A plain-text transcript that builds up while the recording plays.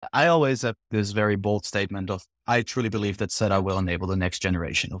I always have this very bold statement of, I truly believe that SEDA will enable the next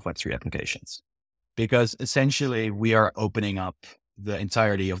generation of Web3 applications, because essentially we are opening up the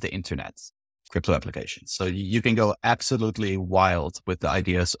entirety of the internet, crypto applications. So you can go absolutely wild with the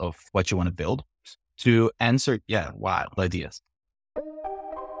ideas of what you want to build to answer, wild ideas.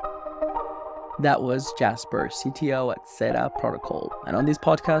 That was Jasper, CTO at SEDA Protocol. And on this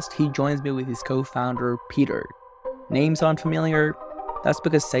podcast, he joins me with his co-founder, Peter. Names aren't familiar? That's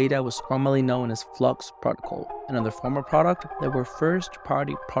because SEDA was formerly known as Flux Protocol, and on their former product, they were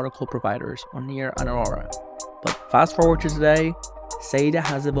first-party protocol providers on Near and Aurora. But fast forward to today, SEDA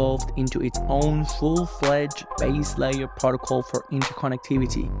has evolved into its own full-fledged base layer protocol for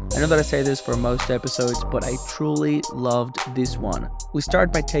interconnectivity. I know that I say this for most episodes, but I truly loved this one. We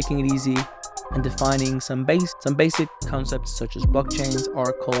start by taking it easy and defining some basic concepts such as blockchains,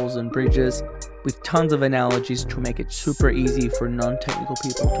 oracles, and bridges, with tons of analogies to make it super easy for non-technical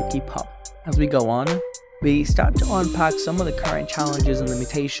people to keep up. As we go on, we start to unpack some of the current challenges and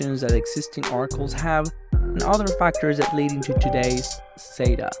limitations that existing oracles have, and other factors that lead into today's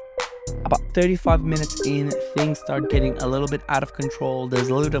SEDA. About 35 minutes in, things start getting a little bit out of control. There's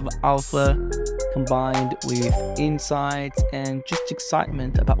a little bit of alpha combined with insights and just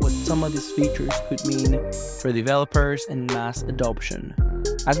excitement about what some of these features could mean for developers and mass adoption.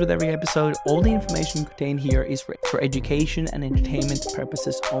 As with every episode, all the information contained here is for education and entertainment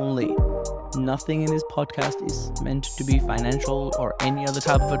purposes only. Nothing in this podcast is meant to be financial or any other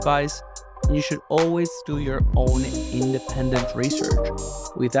type of advice. And you should always do your own independent research.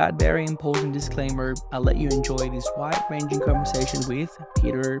 With that very important disclaimer, I'll let you enjoy this wide-ranging conversation with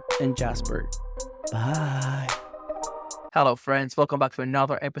Peter and Jasper. Bye. Hello, friends. Welcome back to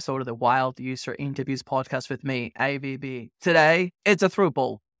another episode of the Wild User Interviews podcast with me, AVB. Today, it's a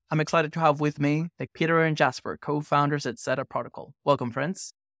throuple. I'm excited to have with me Peter and Jasper, co-founders at SEDA Protocol. Welcome,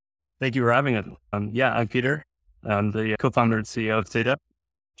 friends. Thank you for having us. I'm Peter. I'm the co-founder and CEO of SEDA.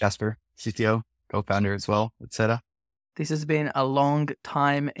 Jasper, CTO, co-founder as well with SEDA. This has been a long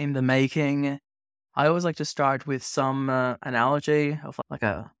time in the making. I always like to start with some analogy of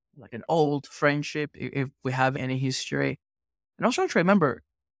like an old friendship, if we have any history. And I was trying to remember,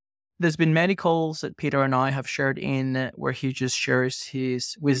 there's been many calls that Peter and I have shared in where he just shares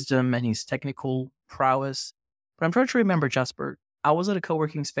his wisdom and his technical prowess. But I'm trying to remember, Jasper, I was at a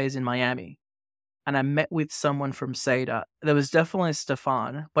co-working space in Miami, and I met with someone from SEDA. There was definitely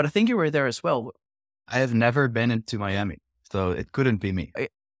Stefan, but I think you were there as well. I have never been into Miami, so it couldn't be me.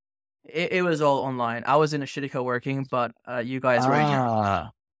 It was all online. I was in a shitty co-working, but you guys were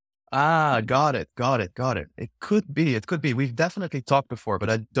here. Got it. It could be. We've definitely talked before, but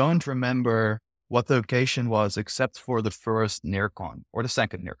I don't remember what the occasion was except for the first NearCon or the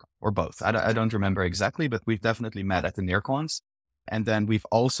second NearCon or both. I don't remember exactly, but we've definitely met at the NearCons. And then we've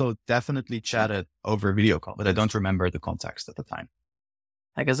also definitely chatted over video call, but I don't remember the context at the time.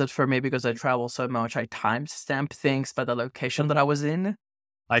 I guess it's for me because I travel so much. I timestamp things by the location that I was in.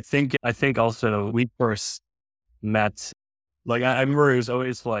 I think also we first met, like I remember it was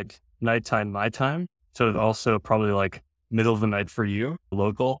always like nighttime, my time. So it was also probably like middle of the night for you,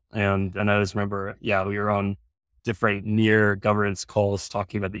 local. And I just remember, we were on different near governance calls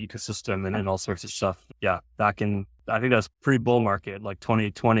talking about the ecosystem and all sorts of stuff. Yeah, back in, I think that was pre-bull market, like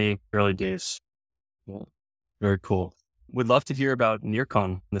 2020, early days. Well, very cool. We'd love to hear about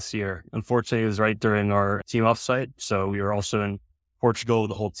NearCon this year. Unfortunately, it was right during our team offsite. So we were also in Portugal with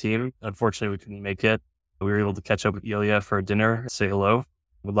the whole team. Unfortunately, we couldn't make it. We were able to catch up with Ilya for dinner, say hello.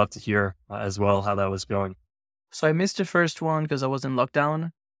 We'd love to hear as well how that was going. So I missed the first one because I was in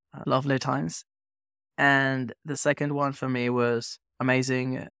lockdown. Lovely times. And the second one for me was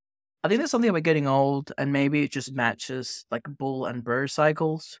amazing. I think there's something about getting old, and maybe it just matches like bull and bear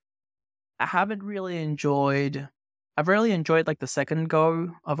cycles. I've really enjoyed like the second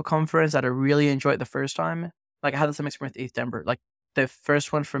go of a conference that I really enjoyed the first time. Like I had the same experience with Denver. Like the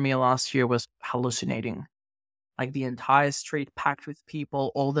first one for me last year was hallucinating. Like the entire street packed with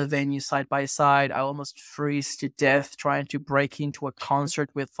people, all the venues side by side. I almost freeze to death trying to break into a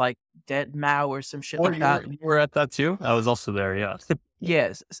concert with like Dead Mao or some shit like that. You were at that too? I was also there, yeah.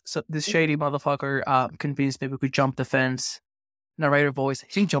 Yes. So this shady motherfucker convinced me we could jump the fence. Narrator voice,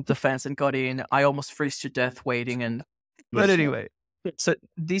 he jumped the fence and got in. I almost freeze to death waiting. But anyway, so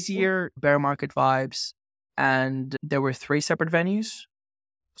this year, bear market vibes, and there were 3 separate venues.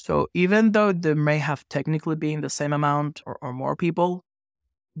 So even though there may have technically been the same amount or more people,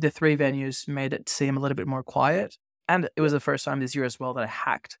 the 3 venues made it seem a little bit more quiet. And it was the first time this year as well that I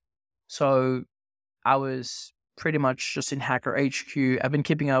hacked. So I was pretty much just in Hacker HQ. I've been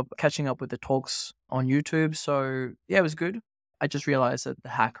catching up with the talks on YouTube. So yeah, it was good. I just realized that the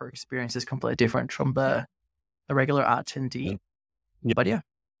hacker experience is completely different from the regular attendee. Yeah. But yeah,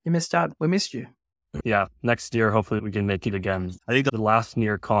 you missed out. We missed you. Yeah, next year, hopefully we can make it again. I think the last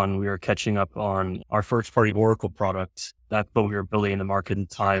NearCon, we were catching up on our first party Oracle product. That's what we were building in the market in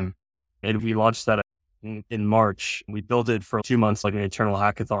time. And we launched that in March. We built it for 2 months, like an internal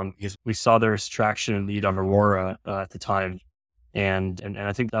hackathon, because we saw there was traction and lead on Aurora at the time. And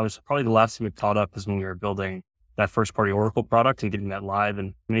I think that was probably the last thing we caught up is when we were building that first party Oracle product and getting that live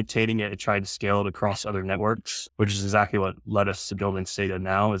and maintaining it and trying to scale it across other networks, which is exactly what led us to building SEDA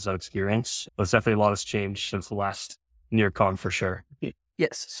now is that experience. But it's definitely a lot has changed since the last NearCon for sure.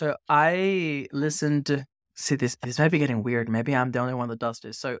 Yes. So I listened to, see this may be getting weird. Maybe I'm the only one that does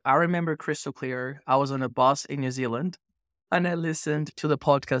this. So I remember crystal clear. I was on a bus in New Zealand and I listened to the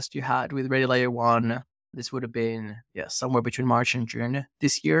podcast you had with Ready Layer 1. This would have been, somewhere between March and June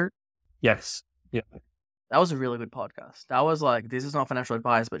this year. Yes. Yeah. That was a really good podcast. That was like, this is not financial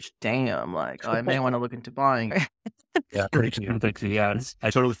advice, but damn, like I may want to look into buying. Yeah, pretty cool. Yeah, I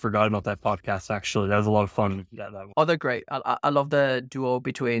totally forgot about that podcast. Actually, that was a lot of fun. Oh, they're great. I love the duo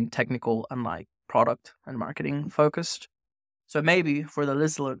between technical and like product and marketing focused. So maybe for the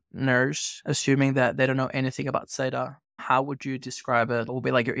listeners, assuming that they don't know anything about SEDA, how would you describe it? What would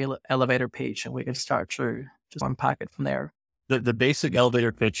be like your elevator pitch, and we can start to just unpack it from there. The basic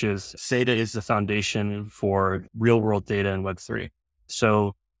elevator pitch is SEDA is the foundation for real world data in Web3.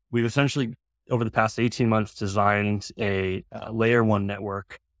 So we've essentially, over the past 18 months, designed a layer 1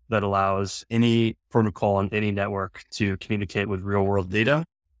 network that allows any protocol on any network to communicate with real world data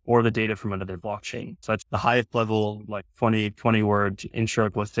or the data from another blockchain. So that's the highest level, like 20 word intro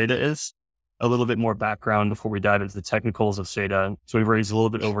of what SEDA is. A little bit more background before we dive into the technicals of SEDA. So we've raised a little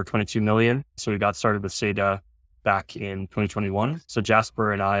bit over 22 million. So we got started with SEDA back in 2021. So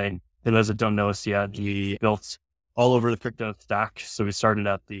Jasper and I, and those that don't know us yet, we built all over the crypto stack. So we started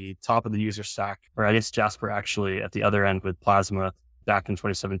at the top of the user stack, or I guess Jasper actually at the other end with Plasma back in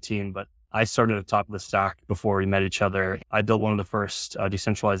 2017. But I started at the top of the stack before we met each other. I built one of the first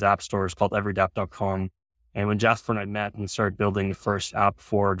decentralized app stores called everydapp.com. And when Jasper and I met, we started building the first app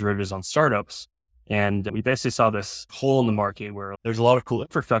for derivatives on startups. And we basically saw this hole in the market where there's a lot of cool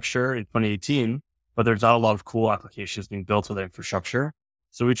infrastructure in 2018, but there's not a lot of cool applications being built with the infrastructure.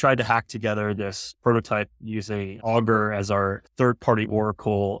 So we tried to hack together this prototype using Augur as our third-party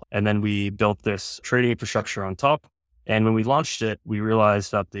Oracle, and then we built this trading infrastructure on top. And when we launched it, we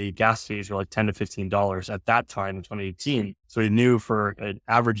realized that the gas fees were like $10 to $15 at that time in 2018. So we knew for an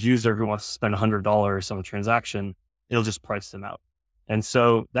average user who wants to spend $100 on a transaction, it'll just price them out. And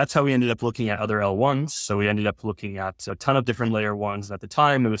so that's how we ended up looking at other L1s. So we ended up looking at a ton of different layer 1s. At the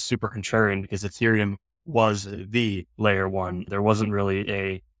time, it was super contrarian because Ethereum was the layer 1. There wasn't really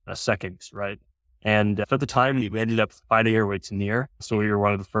a second, right? And at the time, we ended up finding our way to Near. So we were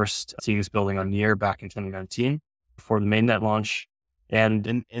one of the first teams building on Near back in 2019 before the mainnet launch.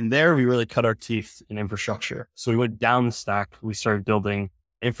 And in there, we really cut our teeth in infrastructure. So we went down the stack. We started building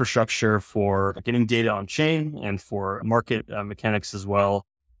infrastructure for getting data on chain and for market mechanics as well.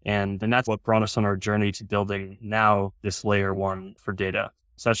 And that's what brought us on our journey to building now this layer 1 for data.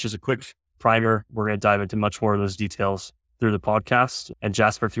 So that's just a quick primer. We're going to dive into much more of those details through the podcast. And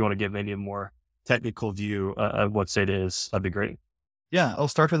Jasper, if you want to give maybe a more technical view of what SEDA is, that'd be great. Yeah, I'll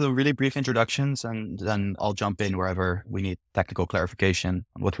start with a really brief introductions and then I'll jump in wherever we need technical clarification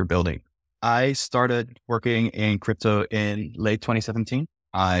on what we're building. I started working in crypto in late 2017.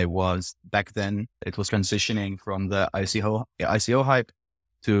 I was back then, it was transitioning from the ICO hype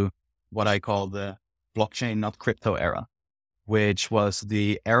to what I call the blockchain, not crypto era, which was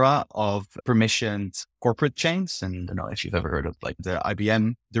the era of permissioned corporate chains. And I don't know if you've ever heard of like the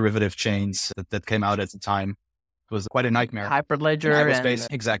IBM derivative chains that came out at the time. It was quite a nightmare.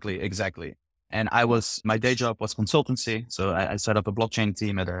 Hyperledger. Exactly. And my day job was consultancy. So I set up a blockchain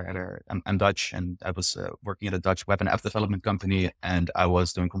team I'm Dutch, and I was working at a Dutch web and app development company. And I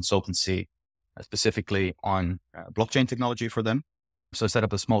was doing consultancy specifically on blockchain technology for them. So I set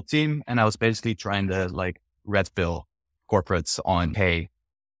up a small team and I was basically trying to like red pill corporates on, hey,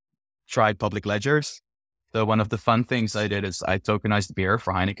 try public ledgers. So one of the fun things I did is I tokenized beer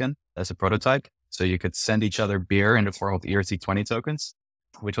for Heineken as a prototype. So you could send each other beer in the form of ERC20 tokens,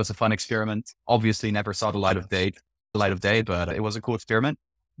 which was a fun experiment. Obviously never saw the light of day, but it was a cool experiment.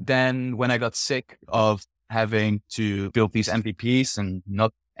 Then when I got sick of having to build these MVPs and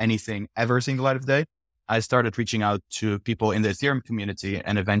not anything ever seeing the light of day, I started reaching out to people in the Ethereum community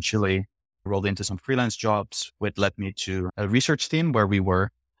and eventually rolled into some freelance jobs, which led me to a research team where we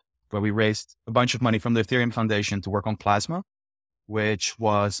raised a bunch of money from the Ethereum Foundation to work on Plasma, which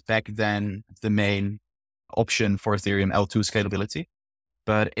was back then the main option for Ethereum L2 scalability,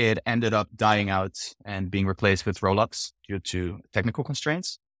 but it ended up dying out and being replaced with rollups due to technical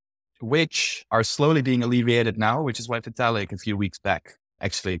constraints, which are slowly being alleviated now, which is why Vitalik a few weeks back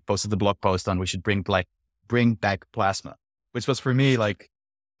actually posted the blog post on we should bring back Plasma, which was for me like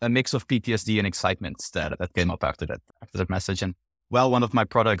a mix of PTSD and excitement that came up after that message. And well, one of my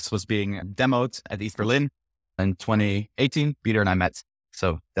products was being demoed at ETH Berlin in 2018. Peter and I met.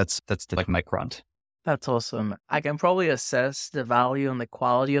 So that's like my grunt. That's awesome. I can probably assess the value and the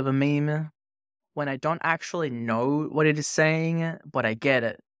quality of a meme when I don't actually know what it is saying, but I get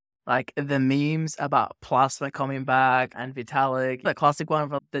it. Like the memes about Plasma coming back and Vitalik, the classic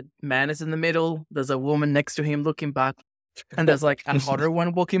one of the man is in the middle, there's a woman next to him looking back, and there's like a hotter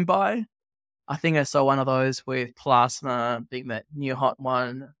one walking by. I think I saw one of those with Plasma being that new hot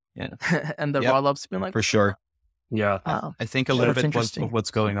one. Yeah. And the rollups being like, for sure. Yeah. I think a little bit of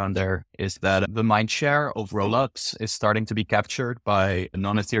what's going on there is that the mind share of rollups is starting to be captured by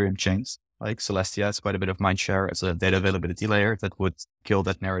non-Ethereum chains. Like Celestia has quite a bit of mind share as a data availability layer that would kill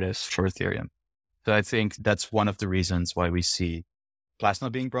that narrative for Ethereum. So I think that's one of the reasons why we see Plasma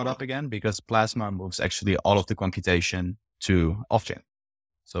being brought up again, because Plasma moves actually all of the computation to off-chain.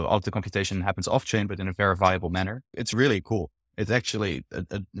 So all of the computation happens off-chain, but in a verifiable manner. It's really cool. It's actually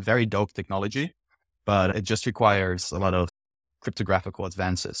a very dope technology, but it just requires a lot of cryptographical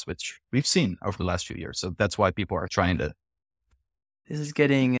advances, which we've seen over the last few years. So that's why people are trying to. This is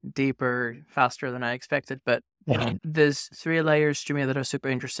getting deeper, faster than I expected, but there's 3 layers to me that are super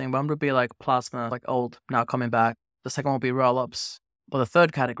interesting. One would be like Plasma, like old, now coming back. The second will be rollups. But the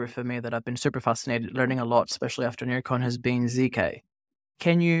third category for me that I've been super fascinated, learning a lot, especially after NearCon, has been ZK.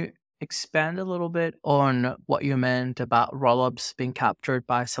 Can you expand a little bit on what you meant about rollups being captured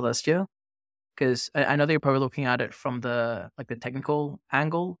by Celestia? Because I know that you're probably looking at it from the technical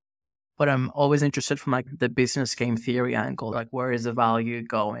angle, but I'm always interested from like the business game theory angle, like where is the value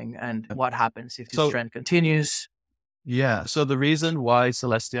going and what happens if this trend continues? Yeah. So the reason why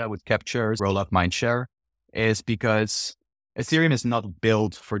Celestia would capture rollup mindshare is because Ethereum is not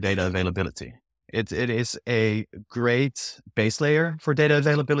built for data availability. It is a great base layer for data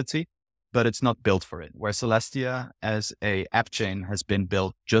availability, but it's not built for it. Where Celestia as a app chain has been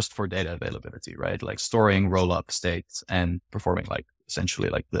built just for data availability, right? Like storing rollup states and performing like essentially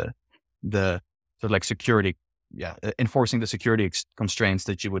like the sort of like security, enforcing the security constraints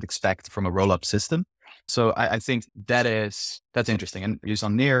that you would expect from a rollup system. So I think that's interesting. And you saw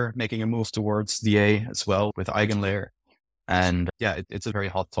Near making a move towards DA as well with EigenLayer. And yeah, it's a very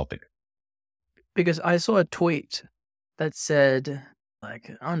hot topic. Because I saw a tweet that said, like,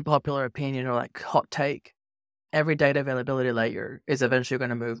 unpopular opinion or like hot take, every data availability layer is eventually going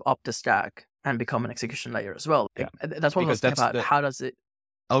to move up the stack and become an execution layer as well. Yeah. That's what I was thinking about. How does it?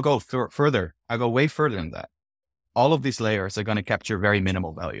 I'll go further. I'll go way further than that. All of these layers are going to capture very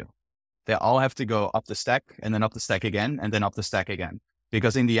minimal value. They all have to go up the stack and then up the stack again and then up the stack again.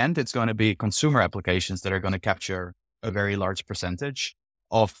 Because in the end, it's going to be consumer applications that are going to capture a very large percentage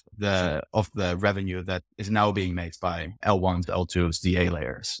of the revenue that is now being made by L1s, L2s, DA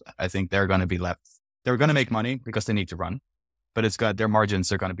layers. I think they're going to be left. They're going to make money because they need to run, but their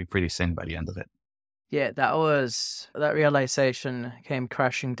margins are going to be pretty thin by the end of it. Yeah, that realization came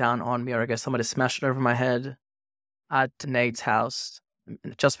crashing down on me, or I guess somebody smashed it over my head at Nate's house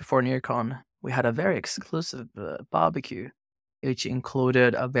just before NearCon. We had a very exclusive barbecue, which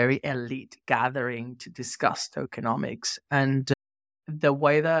included a very elite gathering to discuss tokenomics. And the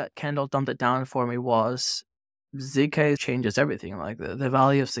way that Kendall dumped it down for me was ZK changes everything. Like the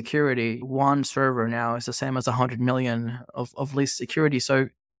value of security, one server now is the same as 100 million of least security. So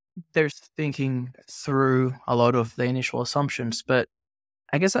there's thinking through a lot of the initial assumptions, but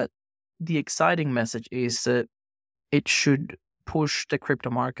I guess that the exciting message is that it should push the crypto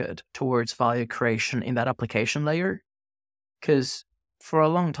market towards value creation in that application layer. Because for a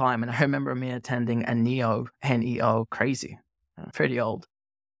long time, and I remember me attending a NEO, crazy, pretty old,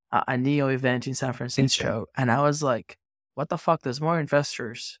 a NEO event in San Francisco, and I was like, what the fuck, there's more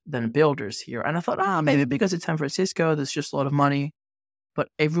investors than builders here. And I thought, maybe because it's San Francisco, there's just a lot of money. But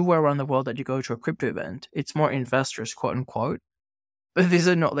everywhere around the world that you go to a crypto event, it's more investors, quote unquote. But these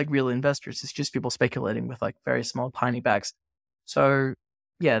are not like real investors. It's just people speculating with like very small, tiny bags. So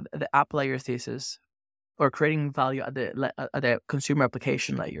yeah, the app layer thesis or creating value at the consumer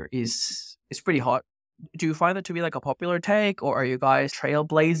application layer is pretty hot. Do you find that to be like a popular take, or are you guys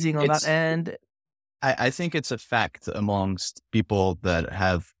trailblazing on that end? I think it's a fact amongst people that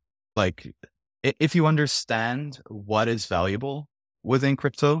have like, if you understand what is valuable within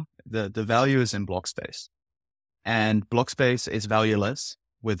crypto, the value is in block space. And block space is valueless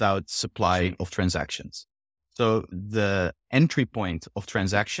without supply of transactions. So the entry point of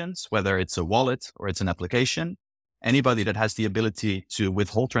transactions, whether it's a wallet or it's an application, anybody that has the ability to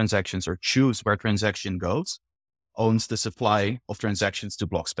withhold transactions or choose where transaction goes owns the supply of transactions to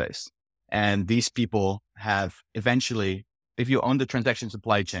block space. And these people have eventually, if you own the transaction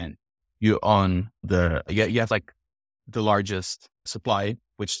supply chain, you own you have like the largest supply,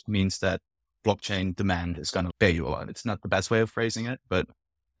 which means that blockchain demand is going to pay you a lot. It's not the best way of phrasing it, but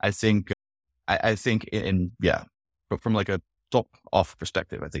I think but from like a top off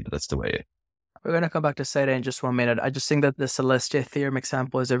perspective, I think that's the way. We're going to come back to SEDA in just 1 minute. I just think that the Celestia Ethereum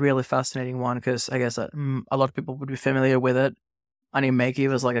example is a really fascinating one because I guess a lot of people would be familiar with it, and it may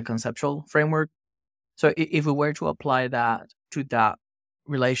give us like a conceptual framework. So if we were to apply that to that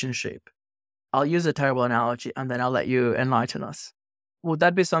relationship, I'll use a terrible analogy and then I'll let you enlighten us. Would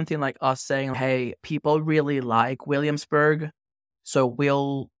that be something like us saying, hey, people really like Williamsburg, so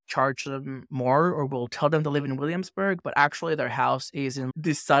we'll charge them more, or we'll tell them to live in Williamsburg, but actually their house is in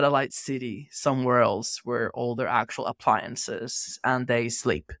this satellite city somewhere else where all their actual appliances and they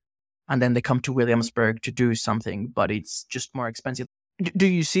sleep. And then they come to Williamsburg to do something, but it's just more expensive. Do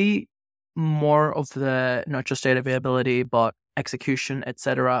you see more of the, not just data availability, but execution,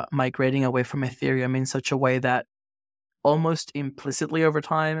 etc., migrating away from Ethereum in such a way that almost implicitly over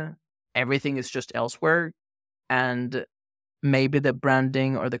time, everything is just elsewhere, and maybe the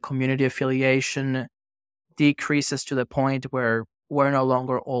branding or the community affiliation decreases to the point where we're no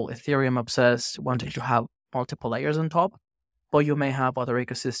longer all Ethereum obsessed, wanting to have multiple layers on top, but you may have other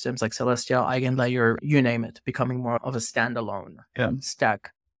ecosystems like Celestia, Eigenlayer, you name it, becoming more of a standalone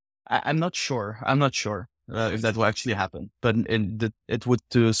stack. I'm not sure. If that will actually happen, but it would,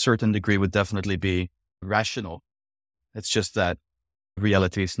 to a certain degree, would definitely be rational. It's just that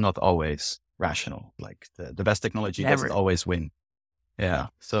reality is not always rational. Like the best technology doesn't always win. Yeah.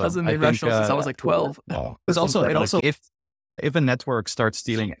 So doesn't be rational since I was like 12. It's also if a network starts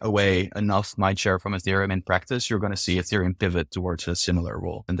stealing away enough mindshare from Ethereum in practice, you're going to see Ethereum pivot towards a similar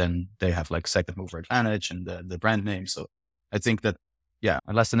role, and then they have like second mover advantage and the brand name. So I think that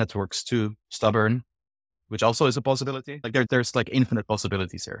unless the network's too stubborn, which also is a possibility, like there's like infinite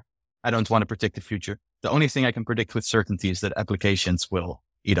possibilities here. I don't want to predict the future. The only thing I can predict with certainty is that applications will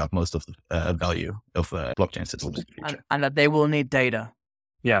eat up most of the value of blockchain systems. And that they will need data.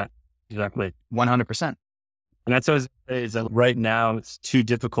 Yeah, exactly. 100%. And that's always is that right now it's too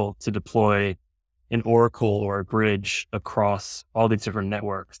difficult to deploy an Oracle or a bridge across all these different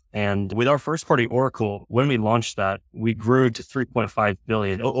networks. And with our first party Oracle, when we launched that, we grew to 3.5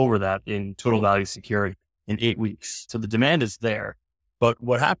 billion over that in total value secured in 8 weeks. So the demand is there. But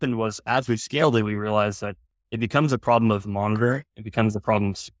what happened was, as we scaled it, we realized that it becomes a problem of monitoring. It becomes a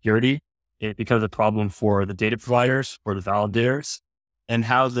problem of security. It becomes a problem for the data providers, for the validators. And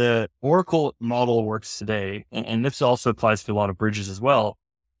how the Oracle model works today, and this also applies to a lot of bridges as well,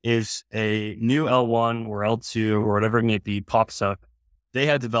 is a new L1 or L2 or whatever it may be pops up. They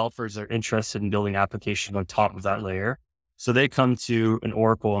have developers that are interested in building applications on top of that layer. So they come to an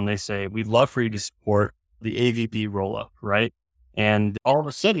Oracle and they say, we'd love for you to support the AVB rollup, right? And all of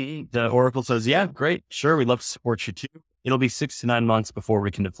a sudden, the Oracle says, yeah, great, sure, we'd love to support you too. It'll be 6 to 9 months before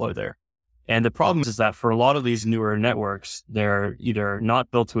we can deploy there. And the problem is that for a lot of these newer networks, they're either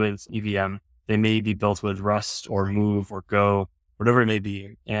not built with EVM, they may be built with Rust or Move or Go, whatever it may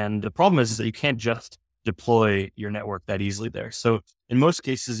be. And the problem is that you can't just deploy your network that easily there. So in most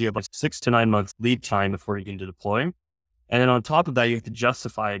cases, you have like 6 to 9 months lead time before you can deploy. And then on top of that, you have to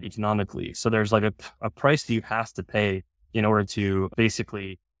justify it economically. So there's like a price that you have to pay in order to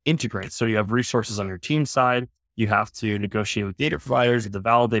basically integrate. So you have resources on your team side, you have to negotiate with data providers, with the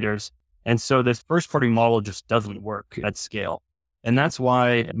validators. And so this first party model just doesn't work at scale. And that's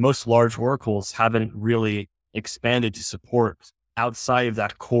why most large oracles haven't really expanded to support outside of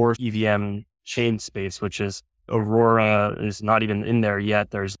that core EVM chain space, which is Aurora is not even in there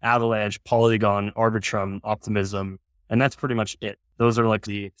yet. There's Avalanche, Polygon, Arbitrum, Optimism, and that's pretty much it. Those are like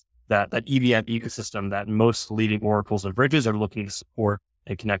that EVM ecosystem that most leading oracles and bridges are looking to support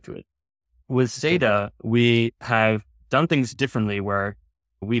and connect to it. With SEDA, we have done things differently where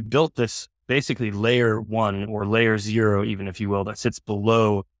we built this basically layer 1 or layer 0, even if you will, that sits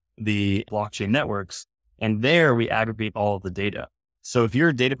below the blockchain networks. And there we aggregate all of the data. So if you're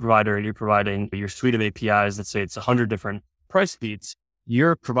a data provider and you're providing your suite of APIs, let's say it's 100 different price feeds,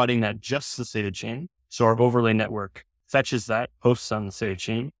 you're providing that just to the SEDA chain. So our overlay network fetches that, hosts on the SEDA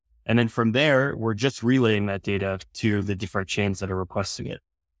chain. And then from there, we're just relaying that data to the different chains that are requesting it.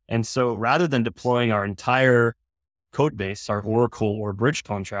 And so rather than deploying our entire code base, our Oracle or bridge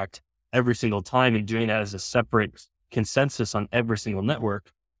contract every single time and doing that as a separate consensus on every single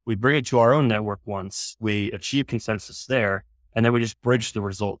network, We bring it to our own network once, we achieve consensus there, and then we just bridge the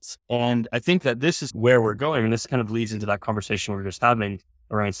results. And I think that this is where we're going. And this kind of leads into that conversation we were just having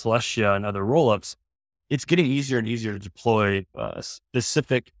around Celestia and other rollups. It's getting easier and easier to deploy a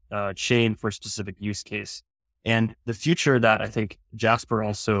specific chain for a specific use case. And the future that I think Jasper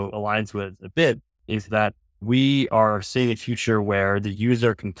also aligns with a bit is that we are seeing a future where the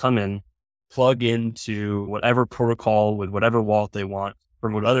user can come in, plug into whatever protocol with whatever wallet they want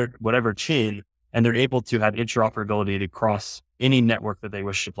from whatever chain, and they're able to have interoperability to cross any network that they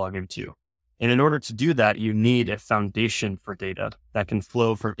wish to plug into. And in order to do that, you need a foundation for data that can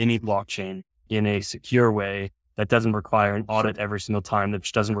flow from any blockchain in a secure way that doesn't require an audit every single time, that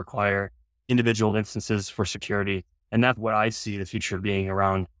doesn't require individual instances for security. And that's what I see the future being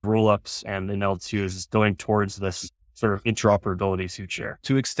around rollups and in L2s, is going towards this sort of interoperability future.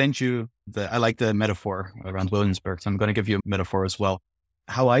 To extend I like the metaphor around Williamsburg, so I'm going to give you a metaphor as well.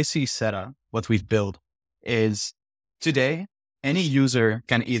 How I see SEDA, what we've built, is today, any user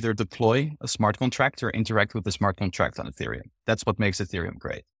can either deploy a smart contract or interact with the smart contract on Ethereum. That's what makes Ethereum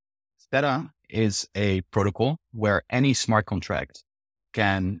great. SEDA is a protocol where any smart contract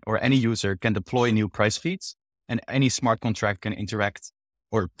or any user can deploy new price feeds, and any smart contract can interact,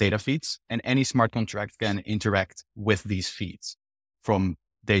 or data feeds, and any smart contract can interact with these feeds from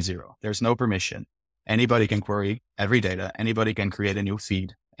day zero. There's no permission. Anybody can query every data. Anybody can create a new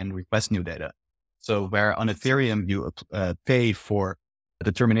feed and request new data. So where on Ethereum, you pay for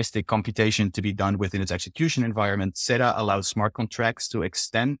deterministic computation to be done within its execution environment, SEDA allows smart contracts to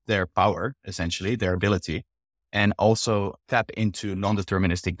extend their power, essentially their ability, and also tap into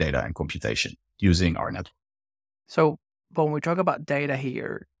non-deterministic data and computation using our network. So when we talk about data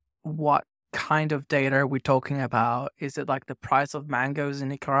here, what kind of data are we talking about? Is it like the price of mangoes in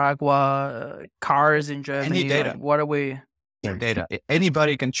Nicaragua, cars in Germany? Any data. Like, what are we? Their data.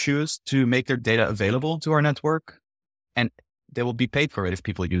 Anybody can choose to make their data available to our network, and they will be paid for it if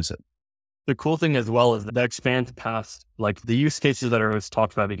people use it. The cool thing as well is that expands past like the use cases that are always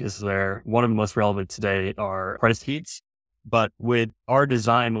talked about, because they're one of the most relevant today are price feeds. But with our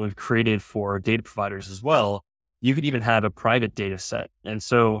design, what we've created for data providers as well, you could even have a private data set. And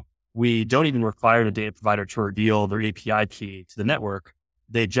so we don't even require the data provider to reveal their API key to the network.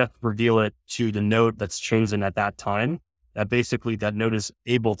 They just reveal it to the node that's chosen at that time. That basically that node is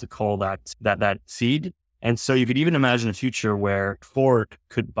able to call that feed. And so you could even imagine a future where Ford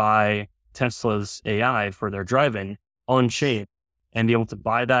could buy Tesla's AI for their driving on chain and be able to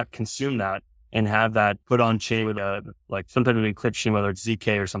buy that, consume that, and have that put on chain with like some type of encryption, whether it's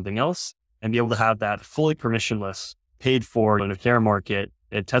ZK or something else, and be able to have that fully permissionless, paid for in a fair market.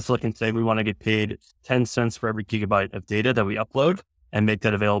 And Tesla can say, we want to get paid 10 cents for every gigabyte of data that we upload, and make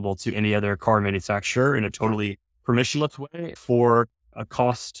that available to any other car manufacturer in a totally permissionless way for a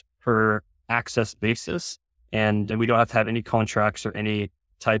cost per access basis. And we don't have to have any contracts or any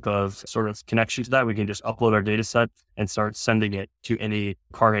type of sort of connection to that. We can just upload our data set and start sending it to any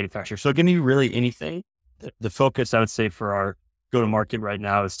car manufacturer. So it can be really anything. The focus, I would say, for our go-to-market right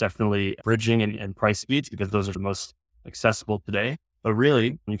now is definitely bridging and price feeds, because those are the most accessible today. But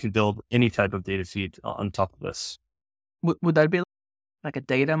really, you can build any type of data feed on top of this. Would that be like a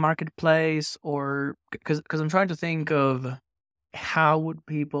data marketplace? Or because I'm trying to think of how would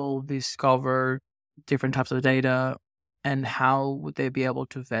people discover different types of data, and how would they be able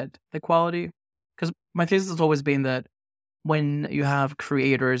to vet the quality? Because my thesis has always been that when you have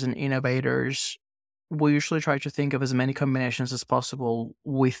creators and innovators, we usually try to think of as many combinations as possible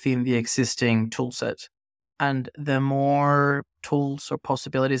within the existing tool set. And the more tools or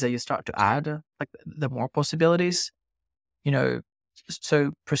possibilities that you start to add, like the more possibilities,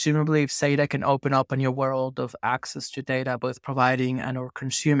 so presumably if SEDA can open up a new world of access to data, both providing and or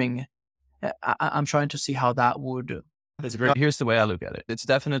consuming, I'm trying to see how that would. That's great. Here's the way I look at it. It's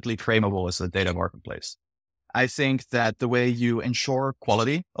definitely frameable as a data marketplace. I think that the way you ensure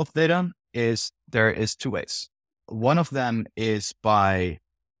quality of data is there is two ways. One of them is by,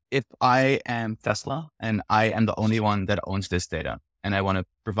 if I am Tesla and I am the only one that owns this data and I want to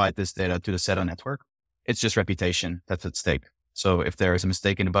provide this data to the SEDA network, it's just reputation that's at stake. So if there is a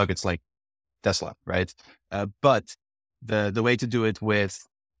mistake in the bug, it's like Tesla, right? But the way to do it with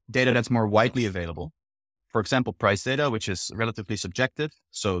data that's more widely available, for example, price data, which is relatively subjective.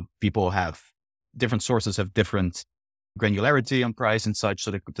 So different sources have different granularity on price and such.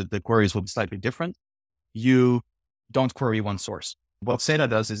 So the queries will be slightly different. You don't query one source. What SEDA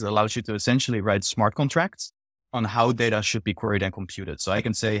does is it allows you to essentially write smart contracts on how data should be queried and computed. So I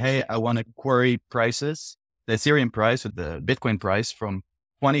can say, hey, I want to query prices, the Ethereum price or the Bitcoin price from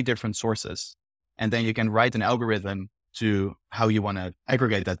 20 different sources. And then you can write an algorithm to how you want to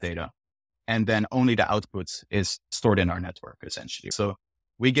aggregate that data. And then only the output is stored in our network, essentially. So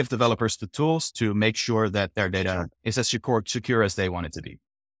we give developers the tools to make sure that their data is as secure as they want it to be.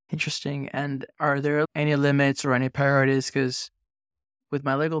 Interesting. And are there any limits or any priorities? Because with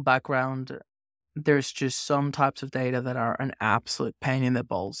my legal background, there's just some types of data that are an absolute pain in the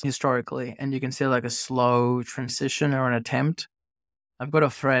balls historically. And you can see like a slow transition or an attempt. I've got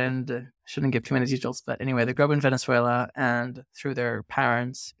a friend, shouldn't give too many details, but anyway, they grew up in Venezuela and through their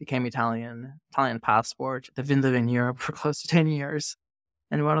parents became Italian passport. They've been living in Europe for close to 10 years.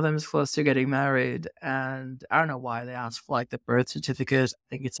 And one of them is close to getting married. And I don't know why they asked for like the birth certificate. I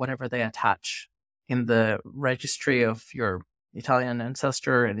think it's whatever they attach in the registry of your Italian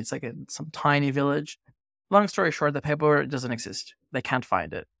ancestor. And it's like some tiny village. Long story short, the paper doesn't exist. They can't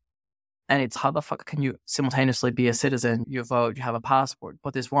find it. And it's how the fuck can you simultaneously be a citizen, you vote, you have a passport,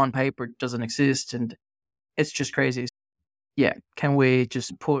 but this one paper doesn't exist, and it's just crazy. Yeah, can we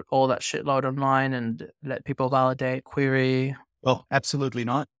just put all that shitload online and let people validate, query? Well, absolutely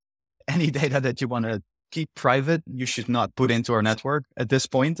not. Any data that you want to keep private, you should not put into our network at this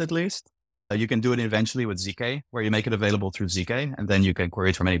point, at least. You can do it eventually with ZK, where you make it available through ZK, and then you can query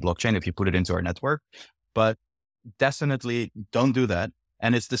it from any blockchain if you put it into our network. But definitely don't do that.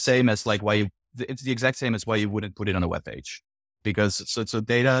 And it's the same as like it's the exact same as why you wouldn't put it on a web page, because so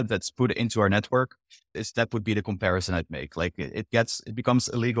data that's put into our network that would be the comparison I'd make. Like it becomes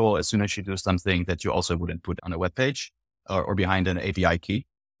illegal as soon as you do something that you also wouldn't put on a web page or behind an API key.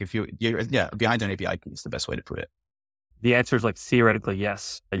 Behind an API key is the best way to put it. The answer is like theoretically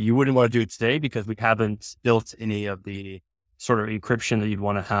yes. You wouldn't want to do it today because we haven't built any of the sort of encryption that you'd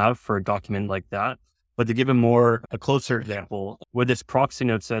want to have for a document like that. But to give a closer example, with this proxy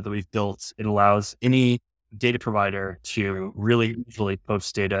node set that we've built, it allows any data provider to really easily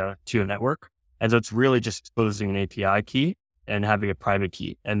post data to a network. And so it's really just exposing an API key and having a private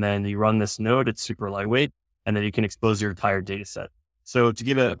key. And then you run this node, it's super lightweight, and then you can expose your entire data set. So to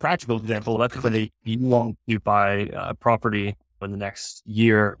give a practical example, let's say you want to buy a property in the next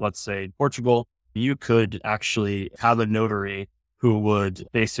year, let's say in Portugal, you could actually have a notary who would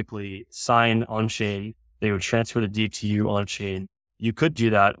basically sign on-chain. They would transfer the deed to you on-chain. You could do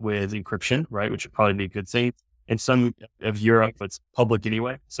that with encryption, right? Which would probably be a good thing. In some of Europe, it's public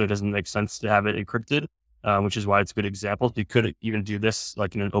anyway, so it doesn't make sense to have it encrypted, which is why it's a good example. You could even do this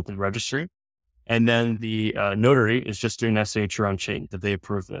like in an open registry. And then the notary is just doing a signature on-chain that they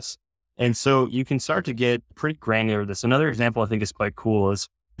approve this. And so you can start to get pretty granular with this. Another example I think is quite cool is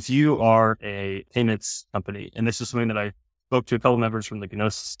if you are a payments company, and this is something that I spoke to a couple members from the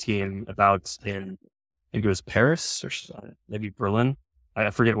Gnosis team about in, I think it was Paris or maybe Berlin. I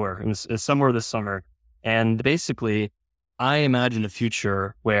forget where. It was somewhere this summer. And basically, I imagine a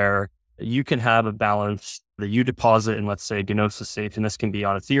future where you can have a balance that you deposit in, let's say, Gnosis safe, and this can be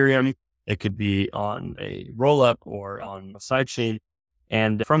on Ethereum. It could be on a rollup or on a sidechain.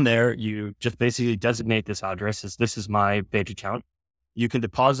 And from there, you just basically designate this address as this is my bank account. You can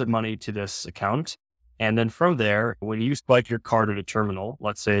deposit money to this account. And then from there, when you swipe your card at a terminal,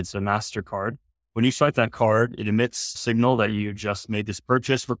 let's say it's a MasterCard, when you swipe that card, it emits signal that you just made this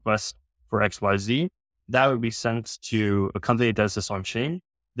purchase request for XYZ. That would be sent to a company that does this on chain.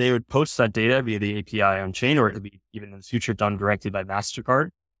 They would post that data via the API on chain, or it could be even in the future done directly by MasterCard,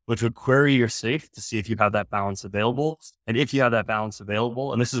 which would query your safe to see if you have that balance available. And if you have that balance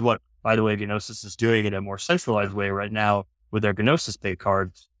available, and this is what, by the way, Gnosis is doing in a more centralized way right now with their Gnosis Pay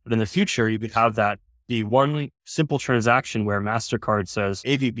card. But in the future, you could have that be one simple transaction where MasterCard says,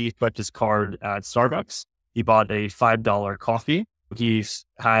 AVB swiped his card at Starbucks. He bought a $5 coffee. He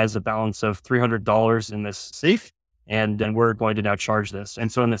has a balance of $300 in this safe, and then we're going to now charge this. And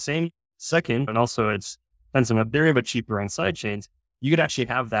so in the same second, and also it's expensive in Ethereum, but cheaper on sidechains, you could actually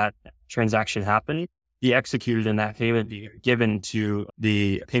have that transaction happen, be executed, and that payment be given to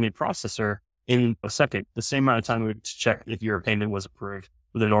the payment processor in a second, the same amount of time we would check if your payment was approved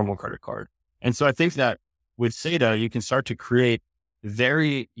with a normal credit card. And so I think that with SEDA, you can start to create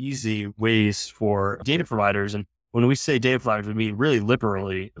very easy ways for data providers. And when we say data providers, we mean really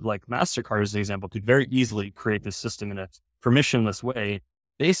liberally, like MasterCard as an example, could very easily create this system in a permissionless way,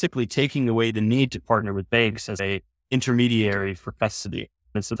 basically taking away the need to partner with banks as a intermediary for custody.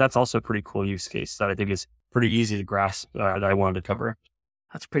 And so that's also a pretty cool use case that I think is pretty easy to grasp that I wanted to cover.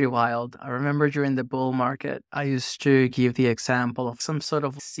 That's pretty wild. I remember during the bull market, I used to give the example of some sort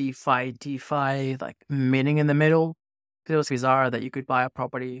of CeFi, DeFi, like meeting in the middle. It was bizarre that you could buy a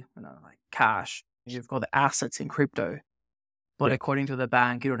property, like cash. You've got the assets in crypto. But according to the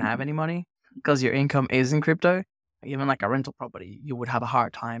bank, you don't have any money because your income is in crypto. Even like a rental property, you would have a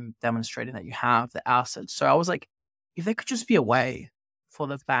hard time demonstrating that you have the assets. So I was like if there could just be a way for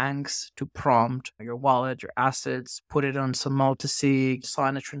the banks to prompt your wallet, your assets, put it on some multi-sig,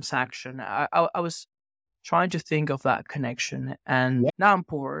 sign a transaction. I was trying to think of that connection, and now I'm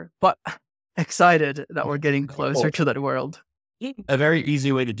poor, but excited that we're getting closer to that world. A very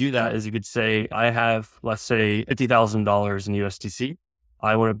easy way to do that is you could say, I have, let's say, $50,000 in USDC.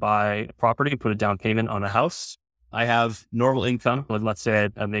 I want to buy a property, put a down payment on a house. I have normal income. Let's say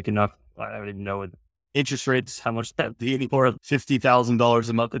I make enough, I don't even know what interest rates, how much that be, or $50,000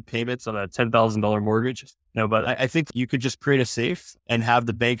 a month in payments on a $10,000 mortgage. No, but I think you could just create a safe and have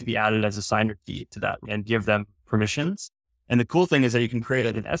the bank be added as a signer key to that and give them permissions. And the cool thing is that you can create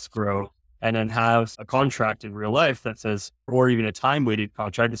an escrow and then have a contract in real life that says, or even a time-weighted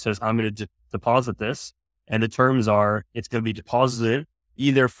contract that says, I'm going to deposit this. And the terms are, it's going to be deposited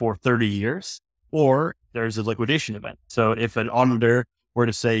either for 30 years or there's a liquidation event. So if an auditor were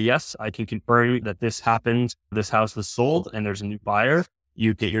to say, yes, I can confirm that this happened, this house was sold and there's a new buyer,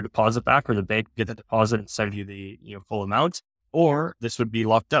 you get your deposit back, or the bank get the deposit and send you the full amount, or this would be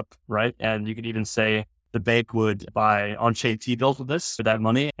locked up, right? And you could even say the bank would buy on-chain T-bills with this for that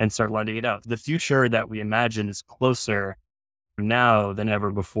money and start lending it out. The future that we imagine is closer now than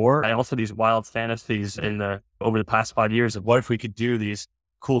ever before. I also these wild fantasies over the past 5 years of what if we could do these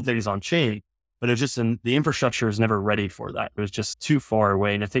cool things on chain, but it's just the infrastructure is never ready for that. It was just too far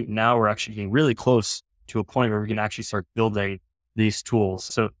away. And I think now we're actually getting really close to a point where we can actually start building these tools.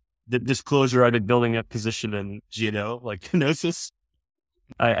 So the disclosure, I've been building a position in GNO, like Gnosis.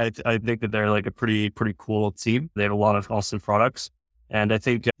 I think that they're like a pretty cool team. They have a lot of awesome products. And I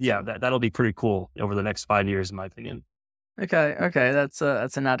think, that'll be pretty cool over the next 5 years, in my opinion. Okay. That's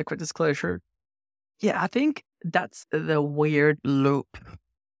an adequate disclosure. Yeah, I think that's the weird loop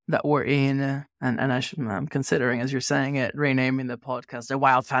that we're in. And I'm considering, as you're saying it, renaming the podcast, the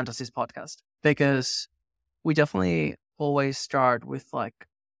Wild Fantasies podcast, because we definitely always start with like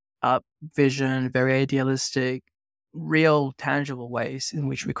a vision, very idealistic, real tangible ways in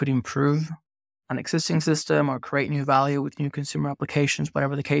which we could improve an existing system or create new value with new consumer applications,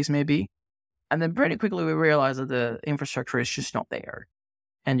 whatever the case may be. And then pretty quickly we realize that the infrastructure is just not there.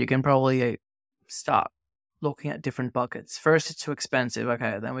 And you can probably start looking at different buckets. First, it's too expensive.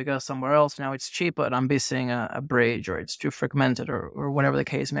 Okay, then we go somewhere else. Now it's cheap, but I'm missing a bridge, or it's too fragmented, or whatever the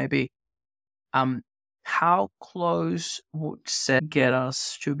case may be. How close would SEDA get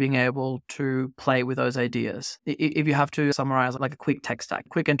us to being able to play with those ideas? If you have to summarize like a quick tech stack,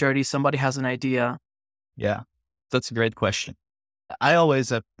 quick and dirty, somebody has an idea. Yeah, that's a great question. I always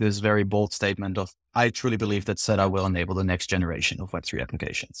have this very bold statement of, I truly believe that SEDA will enable the next generation of Web3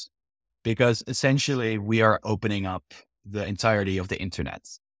 applications, because essentially we are opening up the entirety of the internet,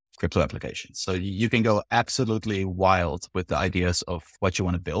 crypto applications. So you can go absolutely wild with the ideas of what you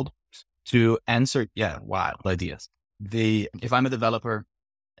want to build. To answer, wild ideas. If I'm a developer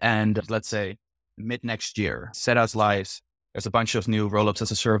and let's say mid next year, SEDA's live, there's a bunch of new rollups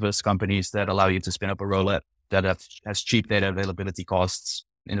as a service companies that allow you to spin up a rollup that has cheap data availability costs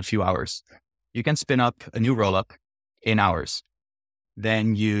in a few hours. You can spin up a new rollup in hours.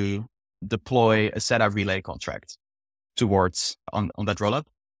 Then you deploy a SEDA relay contract towards on that rollup,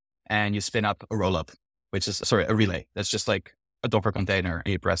 and you spin up a rollup, a relay. That's just like a Docker container,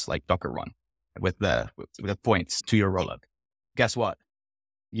 and you press like Docker run with the points to your rollup. Guess what?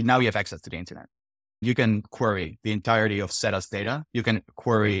 Now you have access to the internet. You can query the entirety of SEDA's data. You can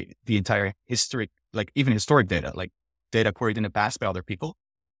query the entire history, like even historic data, like data queried in the past by other people.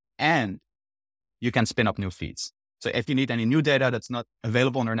 And you can spin up new feeds. So if you need any new data that's not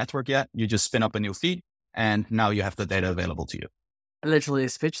available on our network yet, you just spin up a new feed, and now you have the data available to you. Literally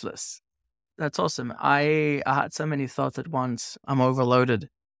speechless. That's awesome. I had so many thoughts at once. I'm overloaded.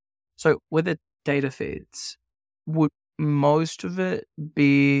 So with the data feeds, would most of it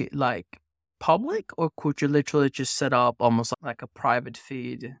be like public, or could you literally just set up almost like a private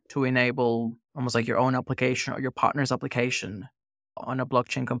feed to enable almost like your own application or your partner's application on a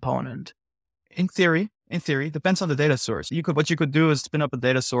blockchain component? In theory, depends on the data source. What you could do is spin up a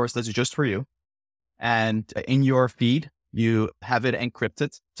data source that's just for you. And in your feed, you have it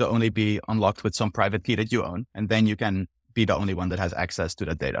encrypted to only be unlocked with some private key that you own. And then you can be the only one that has access to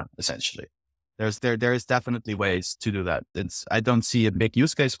that data, essentially. There is definitely ways to do that. I don't see a big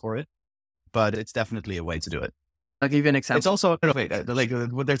use case for it, but it's definitely a way to do it. I'll give you an example. It's also,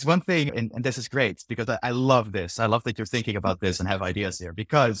 there's one thing, and this is great because I love this. I love that you're thinking about this and have ideas here,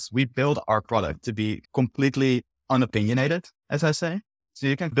 because we build our product to be completely unopinionated, as I say. So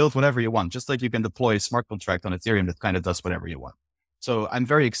you can build whatever you want, just like you can deploy a smart contract on Ethereum that kind of does whatever you want. So I'm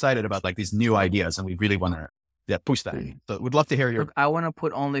very excited about like these new ideas, and we really want to push that. So we'd love to hear your... Look, I want to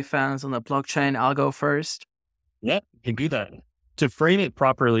put OnlyFans on the blockchain. I'll go first. Yeah, you can do that. To frame it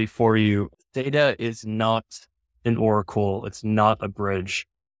properly for you, SEDA is not an oracle. It's not a bridge.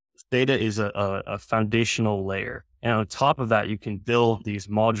 SEDA is a foundational layer. And on top of that, you can build these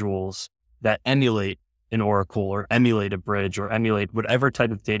modules that emulate an oracle or emulate a bridge or emulate whatever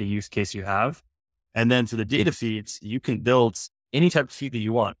type of data use case you have. And then to the data feeds, you can build any type of feed that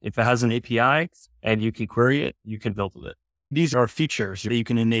you want. If it has an API and you can query it, you can build with it. These are features that you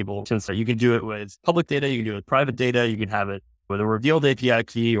can enable. So you can do it with public data, you can do it with private data, you can have it with a revealed API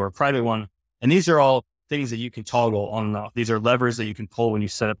key or a private one. And these are all things that you can toggle on and off. These are levers that you can pull when you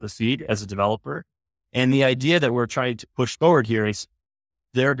set up the feed as a developer. And the idea that we're trying to push forward here is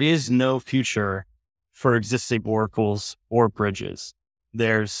there is no future for existing oracles or bridges.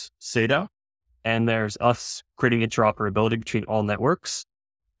 There's SEDA, and there's us creating interoperability between all networks.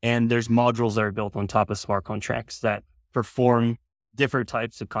 And there's modules that are built on top of smart contracts that perform different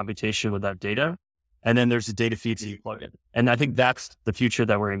types of computation with that data. And then there's the data feeds that you plug in. And I think that's the future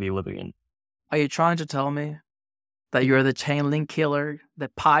that we're going to be living in. Are you trying to tell me that you're the chain link killer, the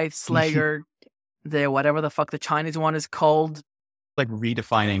pipe slayer, the whatever the fuck the Chinese one is called? Like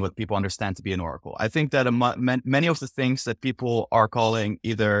redefining what people understand to be an oracle. I think that many of the things that people are calling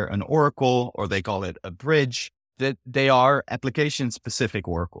either an oracle or they call it a bridge, that they are application specific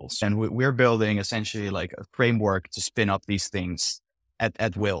oracles. And we're building essentially like a framework to spin up these things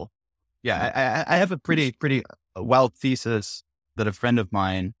at will. Yeah, I have a pretty wild thesis that a friend of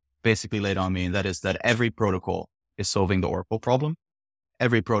mine basically laid on me. And that is that every protocol is solving the oracle problem.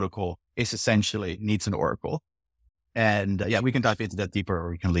 Every protocol is essentially needs an oracle. And we can dive into that deeper, or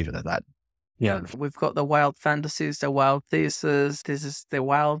we can leave it at that. Yeah. We've got the wild fantasies, the wild thesis. This is the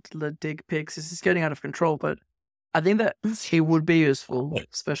wild dig pics. This is getting out of control, but I think that it would be useful,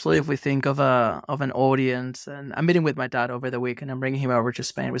 especially if we think of an audience. And I'm meeting with my dad over the week, and I'm bringing him over to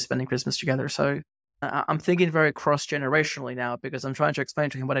Spain. We're spending Christmas together. So I'm thinking very cross-generationally now, because I'm trying to explain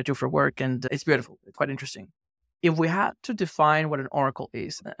to him what I do for work, and it's beautiful. It's quite interesting. If we had to define what an oracle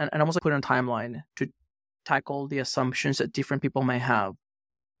is, and I'm also put on a timeline to tackle the assumptions that different people may have.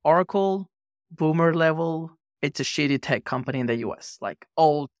 Oracle, boomer level, it's a shitty tech company in the US, like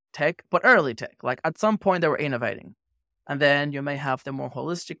old tech, but early tech. Like at some point they were innovating. And then you may have the more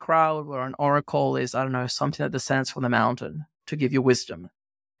holistic crowd where an oracle is, I don't know, something that descends from the mountain to give you wisdom.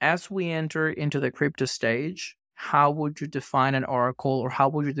 As we enter into the crypto stage, how would you define an oracle, or how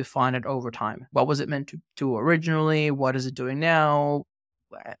would you define it over time? What was it meant to do originally? What is it doing now?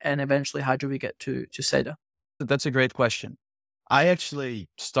 And eventually, how do we get to SEDA? That's a great question. I actually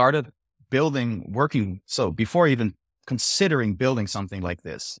started working. So before even considering building something like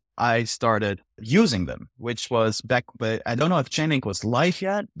this, I started using them, which was back, but I don't know if Chainlink was live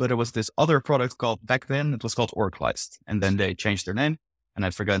yet, but it was this other product called, back then it was called Oraclized. And then they changed their name and I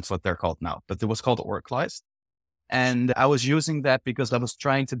forgot what they're called now, but it was called Oraclized. And I was using that because I was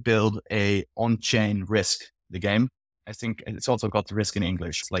trying to build a on-chain Risk, the game. I think it's also called Risk in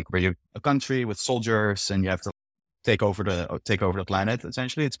English. It's like where you're a country with soldiers and you have to take over the planet.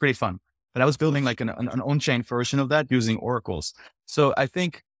 Essentially, it's pretty fun. But I was building like an on-chain version of that using oracles. So I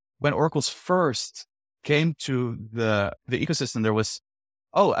think when oracles first came to the ecosystem, there was,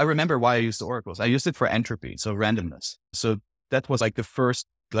 I remember why I used the oracles. I used it for entropy, so randomness. So that was like the first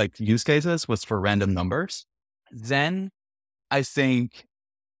like use cases was for random numbers. Then I think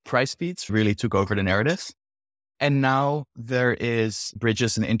price feeds really took over the narrative. And now there is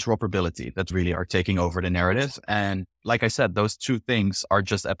bridges and interoperability that really are taking over the narrative. And like I said, those two things are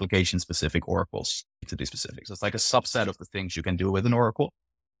just application specific oracles to be specific. So it's like a subset of the things you can do with an oracle.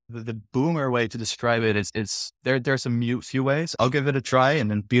 The boomer way to describe it is there's a few ways. I'll give it a try.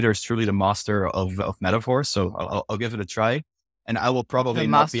 And then Peter's truly the master of metaphors. So I'll give it a try. And I will probably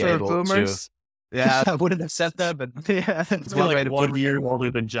not be able to. Yeah, I wouldn't have said that, but yeah, it's one way to put 1 year older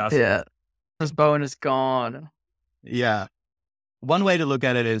than Jasper. Yeah, this bone is gone. Yeah. One way to look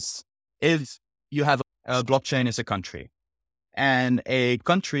at it is if you have a blockchain is a country and a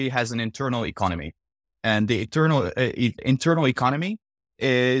country has an internal economy, and the internal economy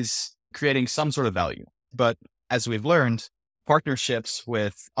is creating some sort of value. But as we've learned, partnerships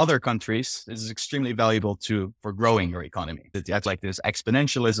with other countries is extremely valuable for growing your economy. You have like this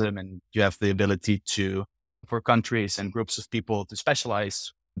exponentialism, and you have the ability for countries and groups of people to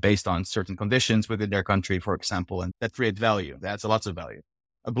specialize based on certain conditions within their country, for example, and that create value. That's lots of value.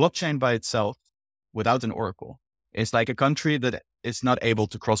 A blockchain by itself, without an oracle, is like a country that is not able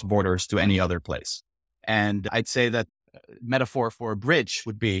to cross borders to any other place. And I'd say that metaphor for a bridge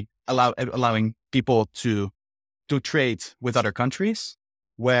would be allowing people to trade with other countries,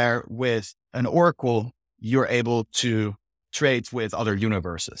 where with an oracle, you're able to trades with other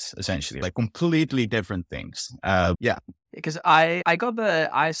universes, essentially, like completely different things. Yeah. Because I got the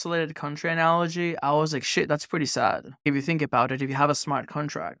isolated country analogy. I was like, shit, that's pretty sad. If you think about it, if you have a smart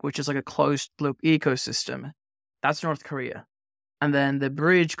contract, which is like a closed loop ecosystem, that's North Korea. And then the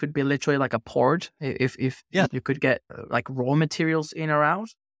bridge could be literally like a port if you could get like raw materials in or out.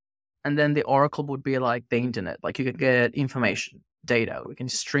 And then the Oracle would be like the internet. Like you could get information, data. We can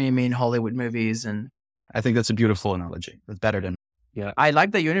stream in Hollywood movies. And I think that's a beautiful analogy. It's better than. Yeah, I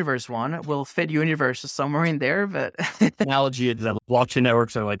like the universe one. We'll fit universe somewhere in there, but analogy is that blockchain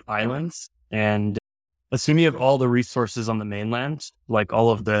networks are like islands, and assume you have all the resources on the mainland, like all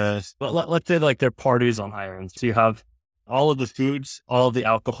of the, let's say like there are parties on islands. So you have all of the foods, all of the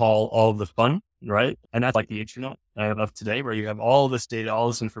alcohol, all of the fun, right? And that's like the internet of today, where you have all this data, all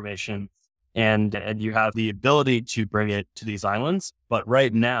this information, and you have the ability to bring it to these islands. But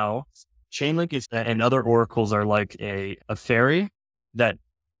right now, Chainlink is, and other oracles are like a ferry that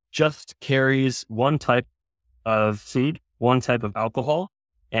just carries one type of food, one type of alcohol,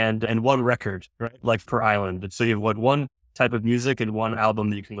 and one record, right? Like per island. And so you have one type of music and one album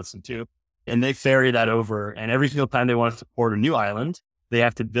that you can listen to. And they ferry that over. And every single time they want to support a new island, they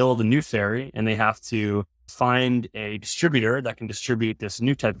have to build a new ferry, and they have to find a distributor that can distribute this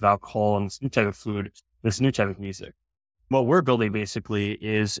new type of alcohol and this new type of food, this new type of music. What we're building basically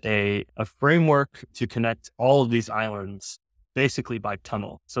is a framework to connect all of these islands basically by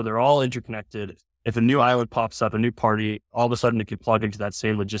tunnel. So they're all interconnected. If a new island pops up, a new party, all of a sudden it can plug into that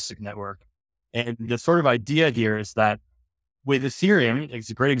same logistic network. And the sort of idea here is that with Ethereum, it's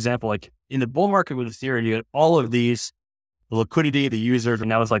a great example. Like in the bull market with Ethereum, you had all of these, the liquidity, the users,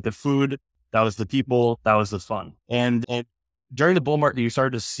 and that was like the food, that was the people, that was the fun. And during the bull market, you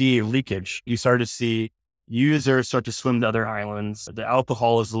started to see leakage. You started to see users start to swim to other islands. The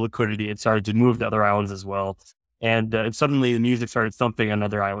alcohol is the liquidity. It started to move to other islands as well. And suddenly the music started thumping on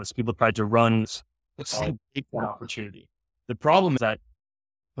other islands. People tried to run take that opportunity. The problem is that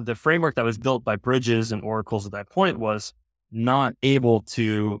the framework that was built by bridges and oracles at that point was not able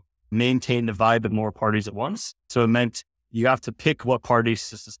to maintain the vibe of more parties at once. So it meant you have to pick what parties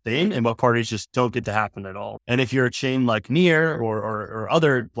to sustain and what parties just don't get to happen at all. And if you're a chain like Near or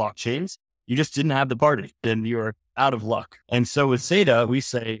other blockchains, you just didn't have the party and you're out of luck. And so with SEDA, we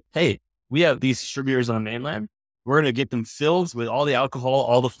say, hey, we have these distributors on the mainland. We're going to get them filled with all the alcohol,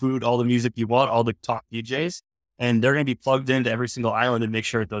 all the food, all the music you want, all the top DJs, and they're going to be plugged into every single island and make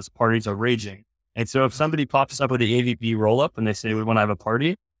sure that those parties are raging. And so if somebody pops up with an AVP rollup and they say, we want to have a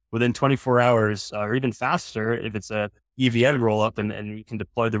party, within 24 hours or even faster, if it's a EVM rollup and you can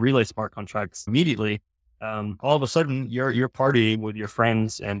deploy the relay smart contracts immediately, all of a sudden you're partying with your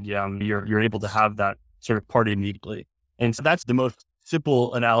friends and you're able to have that sort of party immediately. And so that's the most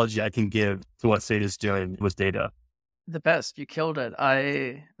simple analogy I can give to what SEDA is doing with data. The best. You killed it.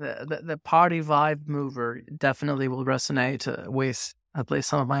 The party vibe mover definitely will resonate with at least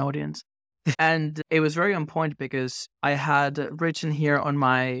some of my audience. And it was very on point because I had written here on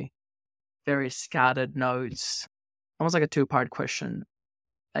my very scattered notes, almost like a two-part question.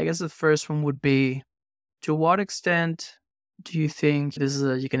 I guess the first one would be, to what extent do you think this is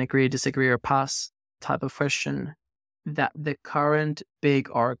a you can agree, disagree, or pass type of question, that the current big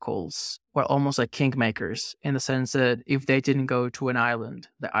oracles were almost like kingmakers in the sense that if they didn't go to an island,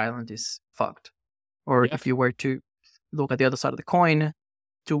 the island is fucked? Or if you were to look at the other side of the coin,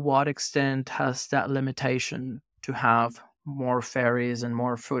 to what extent has that limitation to have more ferries and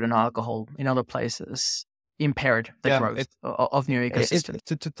more food and alcohol in other places impaired the growth of new ecosystems?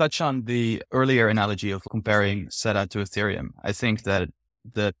 To touch on the earlier analogy of comparing SEDA to Ethereum, I think that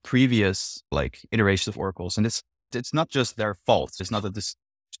the previous iterations of oracles, and it's not just their fault. It's not that this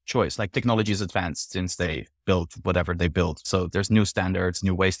choice, technology is advanced since they built whatever they built. So there's new standards,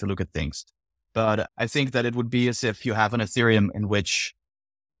 new ways to look at things. But I think that it would be as if you have an Ethereum in which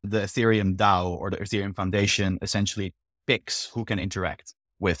the Ethereum DAO or the Ethereum Foundation essentially picks who can interact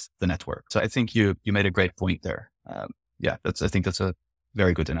with the network. So I think you made a great point there. I think that's a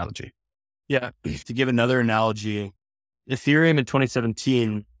very good analogy. Yeah. To give another analogy, Ethereum in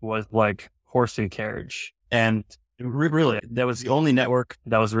 2017 was like horse and carriage. And really, that was the only network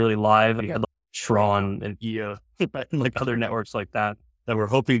that was really live. You had Tron and EO and other networks like that were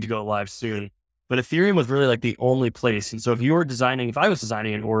hoping to go live soon. But Ethereum was really the only place. And so if I was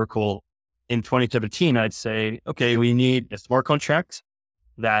designing an Oracle in 2017, I'd say, okay, we need a smart contract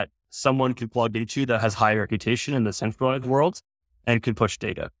that someone can plug into that has high reputation in the centralized world and can push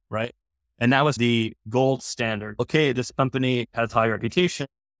data, right? And that was the gold standard. Okay, this company has high reputation.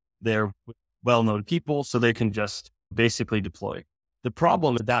 They're well-known people, so they can just basically deploy. The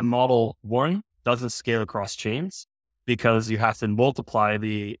problem is that model, one, doesn't scale across chains. because you have to multiply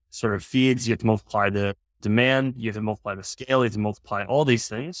the sort of feeds, you have to multiply the demand, you have to multiply the scale, you have to multiply all these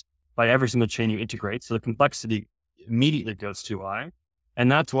things by every single chain you integrate. So the complexity immediately goes too high.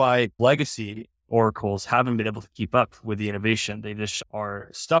 And that's why legacy oracles haven't been able to keep up with the innovation. They just are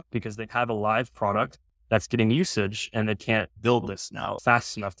stuck because they have a live product that's getting usage and they can't build this now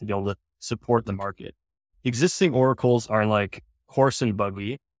fast enough to be able to support the market. Existing oracles are like horse and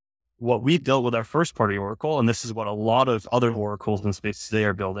buggy. What we built with our first party oracle, and this is what a lot of other oracles in space today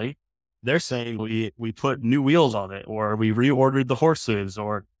are building, they're saying we put new wheels on it, or we reordered the horses,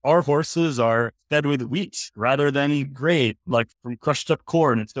 or our horses are fed with wheat rather than grain, like from crushed up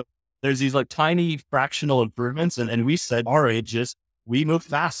corn. And so there's these like tiny fractional improvements. And we said our ages, we moved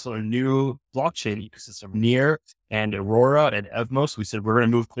fast on a new blockchain ecosystem, Near and Aurora and Evmos. We said we're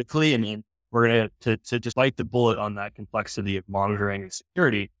going to move quickly and we're going to just bite the bullet on that complexity of monitoring and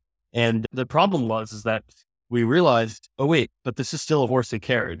security. And the problem is that we realized, oh wait, but this is still a horse and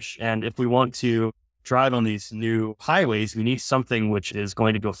carriage. And if we want to drive on these new highways, we need something which is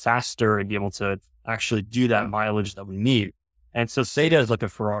going to go faster and be able to actually do that mileage that we need. And so SEDA is like a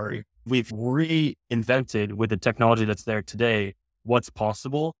Ferrari. We've reinvented with the technology that's there today, what's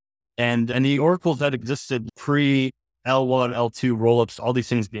possible. And the oracles that existed pre L1, L2 rollups, all these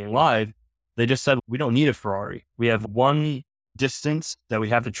things being live, they just said, we don't need a Ferrari. We have one distance that we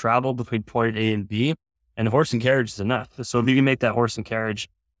have to travel between point A and B, and horse and carriage is enough. So if you can make that horse and carriage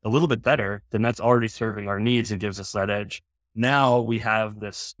a little bit better, then that's already serving our needs and gives us that edge. Now we have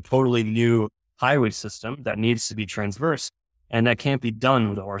this totally new highway system that needs to be transverse, and that can't be done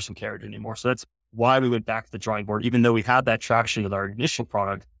with a horse and carriage anymore. So that's why we went back to the drawing board, even though we had that traction with our initial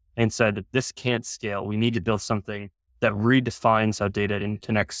product, and said that this can't scale. We need to build something that redefines how data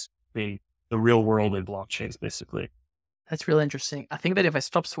connects the real world and blockchains, basically. That's really interesting. I think that if I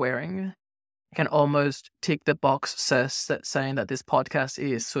stop swearing, I can almost tick the box saying that this podcast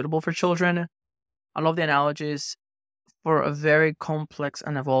is suitable for children. I love the analogies for a very complex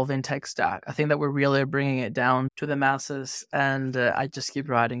and evolving tech stack. I think that we're really bringing it down to the masses, and I just keep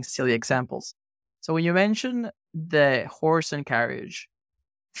writing silly examples. So when you mention the horse and carriage,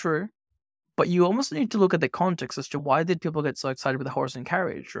 true, but you almost need to look at the context as to why did people get so excited with the horse and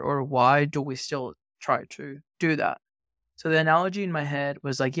carriage, or why do we still try to do that? So the analogy in my head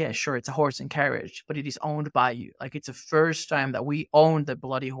was like, yeah, sure, it's a horse and carriage, but it is owned by you. Like it's the first time that we own the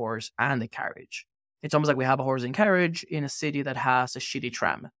bloody horse and the carriage. It's almost like we have a horse and carriage in a city that has a shitty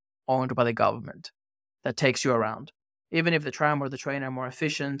tram owned by the government that takes you around. Even if the tram or the train are more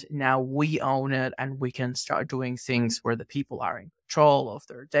efficient, now we own it and we can start doing things where the people are in control of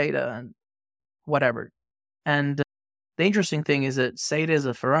their data and whatever. And the interesting thing is that SEDA is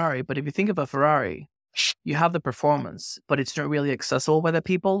a Ferrari, but if you think of a Ferrari, you have the performance, but it's not really accessible by the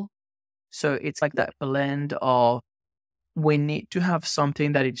people. So it's like that blend of we need to have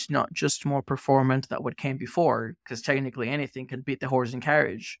something that it's not just more performant than what came before, because technically anything can beat the horse and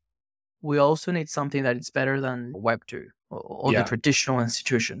carriage. We also need something that is better than Web 2 or the traditional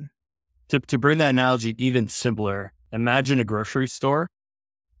institution. To bring that analogy even simpler, imagine a grocery store,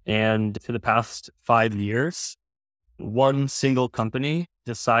 and for the past 5 years, one single company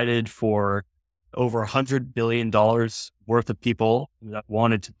decided for over $100 billion worth of people that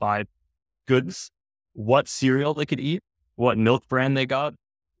wanted to buy goods, what cereal they could eat, what milk brand they got,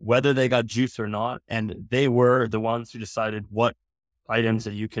 whether they got juice or not. And they were the ones who decided what items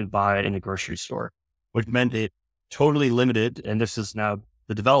that you can buy in a grocery store, which meant it totally limited. And this is now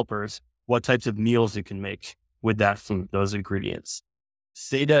the developers, what types of meals you can make with that food, those ingredients.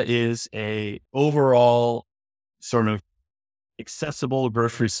 SEDA is a overall sort of accessible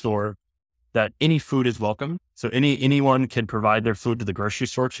grocery store that any food is welcome. So anyone can provide their food to the grocery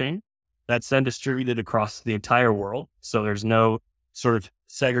store chain. That's then distributed across the entire world. So there's no sort of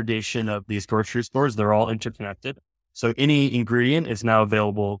segregation of these grocery stores. They're all interconnected. So any ingredient is now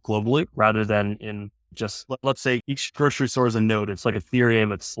available globally rather than in just, let's say each grocery store is a node. It's like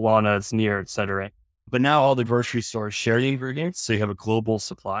Ethereum, it's Solana, it's Near, et cetera. But now all the grocery stores share the ingredients. So you have a global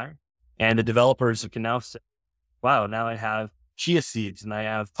supply, and the developers can now say, wow, now I have chia seeds and I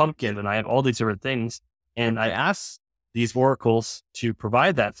have pumpkin and I have all these different things. And I asked these oracles to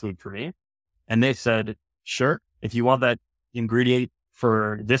provide that food for me. And they said, sure, if you want that ingredient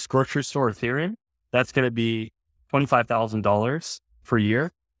for this grocery store Ethereum, that's going to be $25,000 per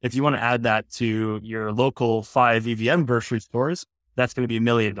year. If you want to add that to your local 5 EVM grocery stores, that's going to be $1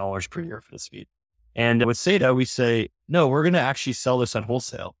 million per year for this feed. And with SEDA, we say, no, we're going to actually sell this on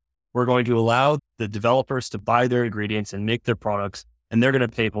wholesale. We're going to allow the developers to buy their ingredients and make their products, and they're going to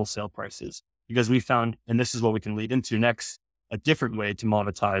pay wholesale prices. Because we found, and this is what we can lead into next, a different way to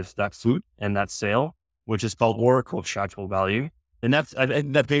monetize that food and that sale. which is called Oracle Extractable Value. And that's, I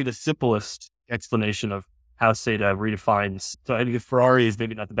think that being the simplest explanation of how SEDA redefines. So I think Ferrari is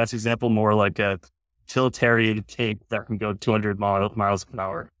maybe not the best example, more like a utilitarian tank that can go 200 miles per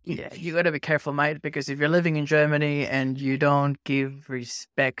hour. Yeah, you got to be careful, mate, because if you're living in Germany and you don't give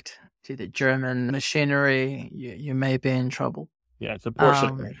respect to the German machinery, you may be in trouble. Yeah, it's a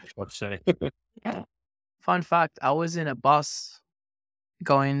Porsche, let's say. Fun fact, I was in a bus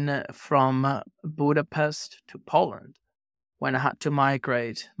going from Budapest to Poland when I had to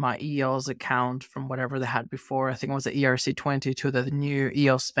migrate my EOS account from whatever they had before. I think it was the ERC20 to the new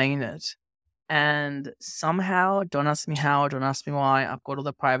EOS Mainnet. And somehow, don't ask me how, don't ask me why, I've got all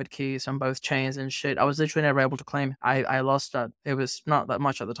the private keys on both chains and shit. I was literally never able to claim. I lost that. It was not that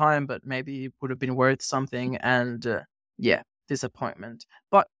much at the time, but maybe it would have been worth something. And yeah, disappointment.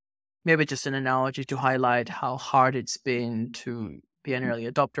 But maybe just an analogy to highlight how hard it's been to be an early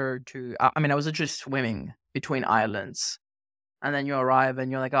adopter. I mean, I was just swimming between islands. And then you arrive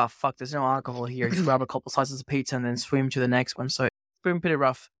and you're like, oh, fuck, there's no alcohol here. Just grab a couple slices of pizza and then swim to the next one. So it's been pretty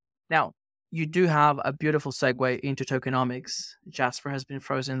rough. Now, you do have a beautiful segue into tokenomics. Jasper has been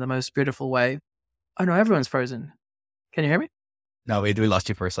frozen in the most beautiful way. Oh, no, everyone's frozen. Can you hear me? No, we lost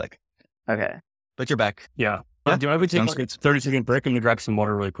you for a sec. Okay. But you're back. Yeah. Yeah, do you want to take like a 30-second break? I'm going to grab some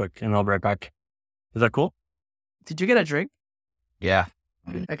water really quick and I'll be right back. Is that cool? Did you get a drink? Yeah.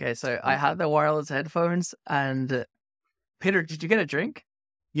 Okay, so I had the wireless headphones and Peter, did you get a drink?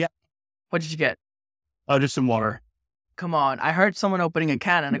 Yeah. What did you get? Oh, just some water. Come on. I heard someone opening a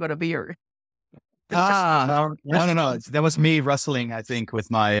can and I got a beer. No. That was me rustling, I think,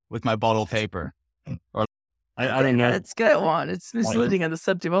 with my bottle paper. Or I don't know. Let's get one. It's misleading and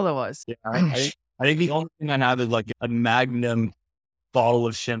deceptive otherwise. Yeah, I think the only thing I have is like a Magnum bottle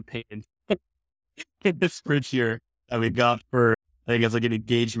of champagne in this fridge here that we got for, I think it's like an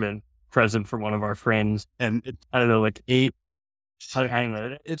engagement present for one of our friends. And it's, I don't know, like it's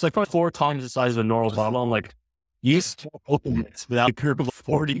like probably 4 times the size of a normal bottle. I'm like, you used to open this without a group of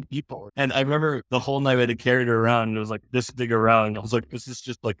 40 people. And I remember the whole night I had to carry it around and it was like this big around. I was like, this is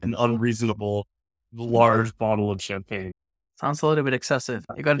just like an unreasonable large bottle of champagne. Sounds a little bit excessive.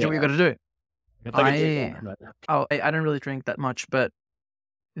 You got to do what you got to do. I don't really drink that much, but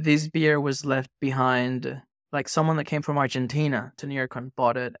this beer was left behind. Like someone that came from Argentina to New York and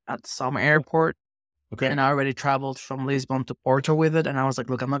bought it at some airport. Okay. And I already traveled from Lisbon to Porto with it. And I was like,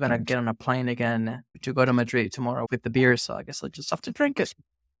 look, I'm not going to get on a plane again to go to Madrid tomorrow with the beer. So I guess I just have to drink it.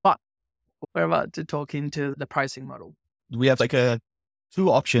 But we're about to talk into the pricing model. We have like 2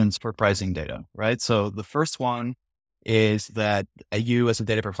 options for pricing data, right? So the first one is that you as a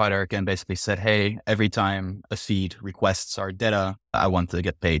data provider can basically say, hey, every time a feed requests our data, I want to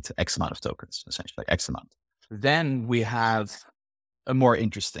get paid X amount of tokens, essentially like X amount. Then we have a more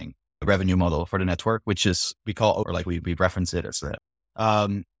interesting revenue model for the network, which is we reference it as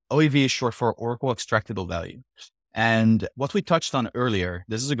OEV is short for Oracle Extractable Value. And what we touched on earlier,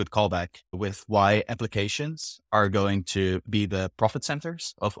 this is a good callback with why applications are going to be the profit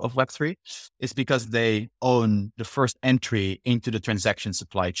centers of Web3, is because they own the first entry into the transaction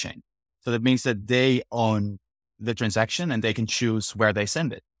supply chain. So that means that they own the transaction and they can choose where they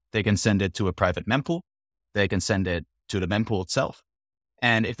send it. They can send it to a private mempool. They can send it to the mempool itself.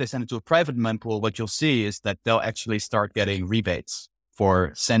 And if they send it to a private mempool, what you'll see is that they'll actually start getting rebates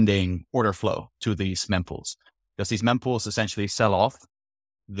for sending order flow to these mempools. Because these mempools essentially sell off,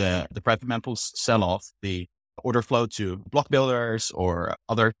 the private mempools sell off the order flow to block builders or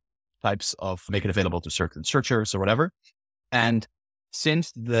other types of make it available to certain searchers or whatever. And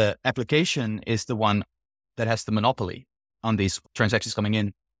since the application is the one that has the monopoly on these transactions coming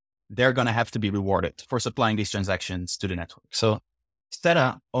in, they're going to have to be rewarded for supplying these transactions to the network. So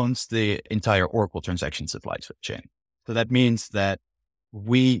SEDA owns the entire Oracle transaction supply chain. So that means that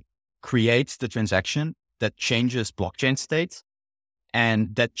we create the transaction that changes blockchain state,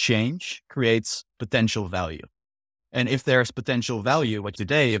 and that change creates potential value. And if there's potential value, like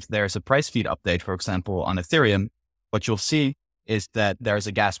today, if there's a price feed update, for example, on Ethereum, what you'll see is that there's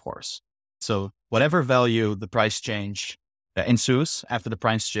a gas horse. So whatever value the price change ensues after the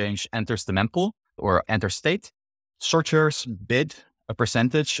price change enters the mempool or enters state, searchers bid a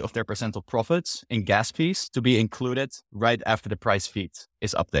percentage of their percentile profits in gas fees to be included right after the price feed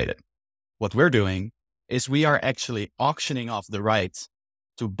is updated. What we're doing is we are actually auctioning off the right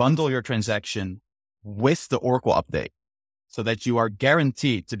to bundle your transaction with the Oracle update so that you are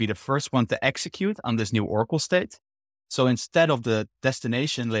guaranteed to be the first one to execute on this new Oracle state. So instead of the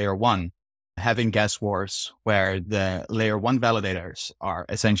destination layer 1 having gas wars where the layer 1 validators are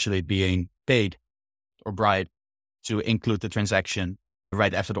essentially being paid or bribed to include the transaction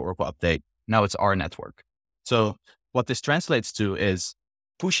right after the Oracle update, Now it's our network. So what this translates to is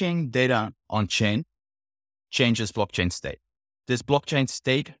pushing data on chain changes blockchain state. This blockchain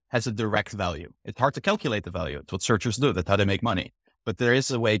state has a direct value. It's hard to calculate the value. It's what searchers do. That's how they make money. But there is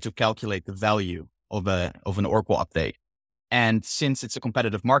a way to calculate the value of an Oracle update. And since it's a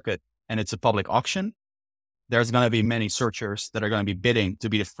competitive market and it's a public auction, there's going to be many searchers that are going to be bidding to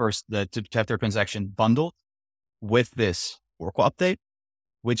be the first to have their transaction bundled with this Oracle update,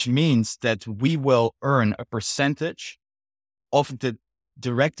 which means that we will earn a percentage of the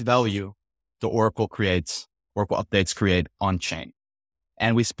direct value the Oracle updates create on chain.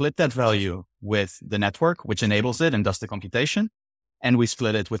 And we split that value with the network, which enables it and does the computation. And we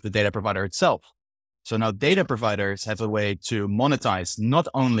split it with the data provider itself. So now data providers have a way to monetize not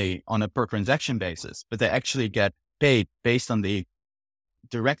only on a per transaction basis, but they actually get paid based on the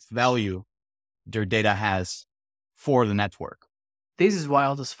direct value their data has for the network. This is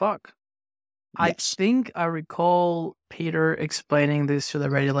wild as fuck. I Yes. think I recall Peter explaining this to the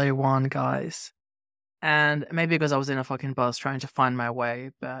Ready Layer 1 guys. And maybe because I was in a fucking bus trying to find my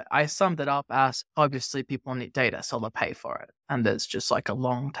way, but I summed it up as obviously people need data, so they'll pay for it. And there's just like a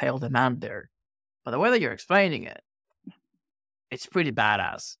long tail demand there. But the way that you're explaining it, it's pretty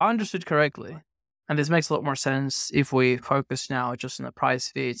badass. I understood correctly. And this makes a lot more sense if we focus now just on the price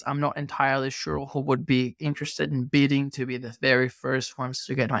feeds. I'm not entirely sure who would be interested in bidding to be the very first ones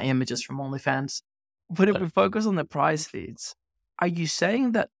to get my images from OnlyFans. But if we focus on the price feeds, are you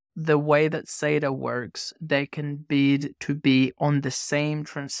saying that the way that SEDA works, they can bid to be on the same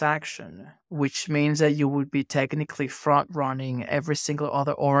transaction, which means that you would be technically front running every single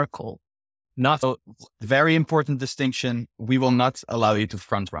other Oracle? Not so very important distinction. We will not allow you to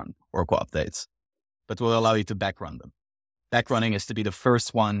front run Oracle updates, but we'll allow you to back run them. Back running is to be the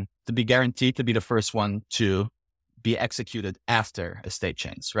first one, to be guaranteed to be the first one to be executed after a state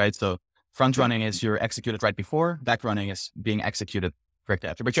change, right? So front running is you're executed right before, back running is being executed correct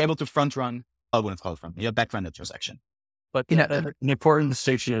after, but you're able to front run, I wouldn't call it front, you back run the transaction. But You know, an important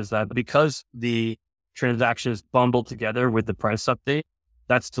distinction is that because the transaction is bundled together with the price update,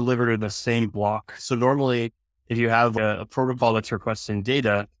 that's delivered in the same block. So normally, if you have a protocol that's requesting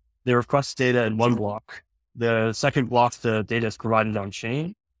data, they request data in one block. The second block, the data is provided on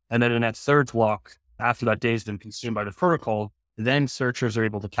chain. And then in that third block, after that data has been consumed by the protocol, then searchers are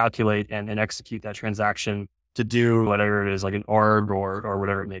able to calculate and execute that transaction to do whatever it is, like an ARB or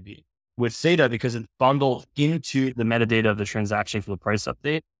whatever it may be. With SEDA, because it's bundled into the metadata of the transaction for the price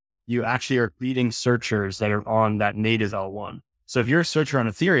update, you actually are feeding searchers that are on that native L1. So if you're a searcher on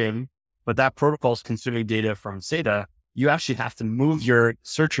Ethereum, but that protocol is consuming data from SEDA, you actually have to move your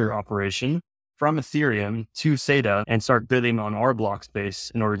searcher operation from Ethereum to SEDA and start bidding on our block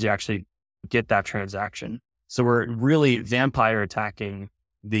space in order to actually get that transaction. So we're really vampire attacking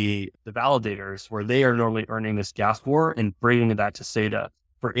the validators where they are normally earning this gas war and bringing that to SEDA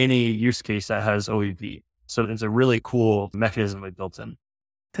for any use case that has OEV. So it's a really cool mechanism we built in.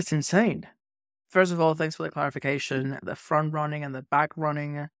 That's insane. First of all, thanks for the clarification. The front running and the back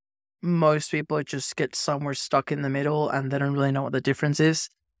running, most people just get somewhere stuck in the middle and they don't really know what the difference is.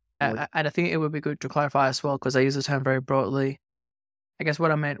 And I think it would be good to clarify as well, because I use the term very broadly. I guess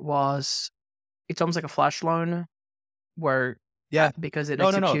what I meant was it's almost like a flash loan where, because it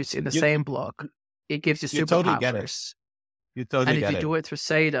executes in the same block, it gives you superpowers. Totally get it. You totally and get if you it. do it through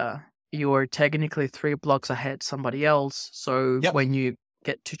SEDA, you are technically 3 blocks ahead somebody else. So when you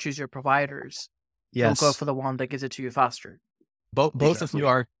get to choose your providers, you'll go for the one that gives it to you faster. Both of you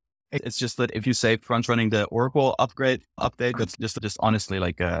are. It's just that if you say front running the Oracle update, that's just honestly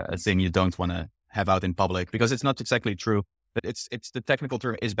like a thing you don't want to have out in public, because it's not exactly true. But it's the technical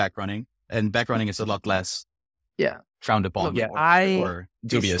term is back running, and back running is a lot less frowned upon or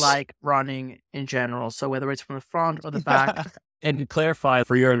dubious. It's like running in general. So whether it's from the front or the back. And to clarify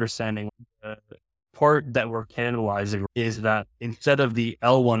for your understanding, the part that we're cannibalizing is that instead of the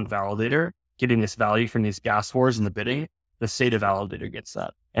L1 validator getting this value from these gas wars in the bidding, the SEDA validator gets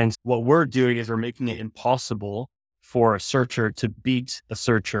that. And what we're doing is we're making it impossible for a searcher to beat a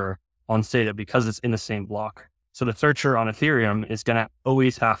searcher on SEDA because it's in the same block. So the searcher on Ethereum is going to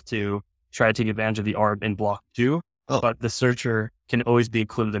always have to try to take advantage of the ARB in block 2, but the searcher can always be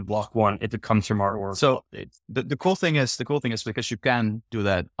included in block 1 if it comes from our Oracle. So the cool thing is because you can do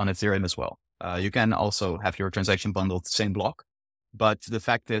that on Ethereum as well. You can also have your transaction bundled same block, but the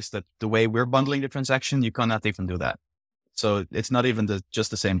fact is that the way we're bundling the transaction, you cannot even do that. So it's not even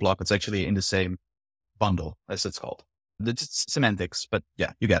just the same block. It's actually in the same bundle, as it's called. It's semantics, but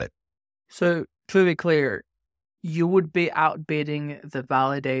yeah, you get it. So to be clear, you would be outbidding the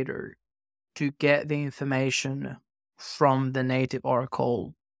validator to get the information from the native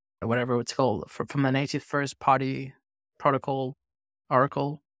Oracle or whatever it's called, from the native first party protocol,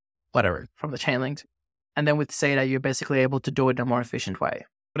 Oracle, whatever, from the Chainlink. And then with SEDA, you're basically able to do it in a more efficient way.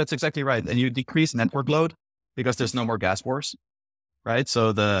 But that's exactly right. And you decrease network load because there's no more gas wars, right?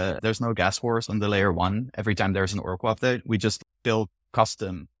 So there's no gas wars on the layer 1. Every time there's an Oracle update, we just build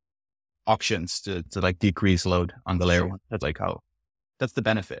custom auctions to like decrease load on the layer 1. That's the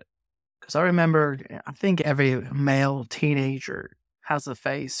benefit. Because I remember, I think every male teenager has a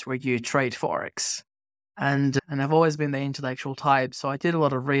phase where you trade Forex. And I've always been the intellectual type, so I did a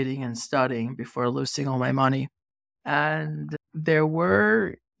lot of reading and studying before losing all my money. And there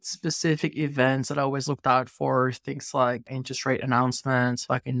were specific events that I always looked out for, things like interest rate announcements,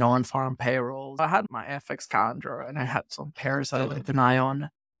 like a non-farm payroll. I had my FX calendar and I had some pairs I kept an eye on.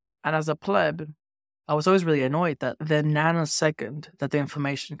 And as a pleb, I was always really annoyed that the nanosecond that the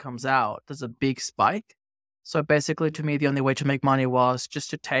information comes out, there's a big spike. So basically, to me, the only way to make money was just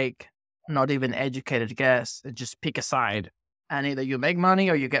to take not even educated guess and just pick a side. And either you make money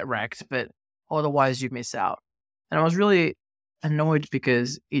or you get wrecked, but otherwise you miss out. And I was really annoyed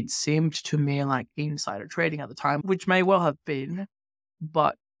because it seemed to me like insider trading at the time, which may well have been,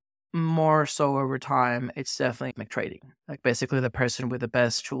 but more so over time, it's definitely trading. Like basically the person with the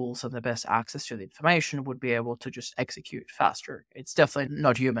best tools and the best access to the information would be able to just execute faster. It's definitely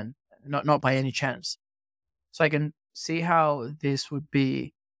not human, not by any chance. So I can see how this would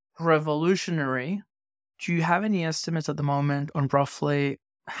be revolutionary. Do you have any estimates at the moment on roughly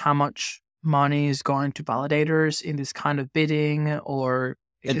how much money is going to validators in this kind of bidding, or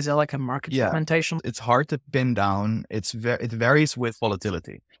is there like a market segmentation? It's hard to pin down. It varies with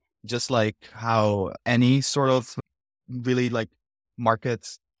volatility, just like how any sort of really like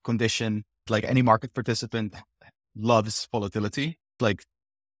market condition, like any market participant loves volatility. Like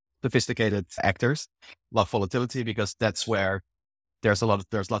sophisticated actors love volatility because that's where there's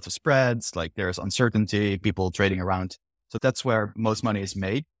lots of spreads, like there's uncertainty, people trading around. So that's where most money is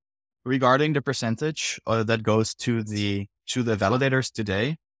made. Regarding the percentage that goes to the validators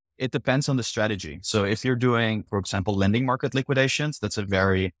today, it depends on the strategy. So if you're doing, for example, lending market liquidations, that's a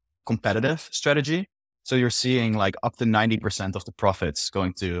very competitive strategy. So you're seeing like up to 90% of the profits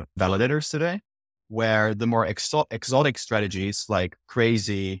going to validators today, where the more exotic strategies like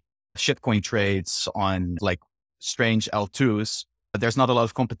crazy shitcoin trades on like strange L2s, there's not a lot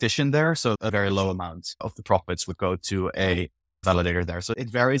of competition there. So a very low amount of the profits would go to a validator there. So it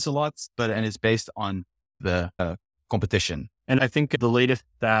varies a lot, and it's based on the competition. And I think the latest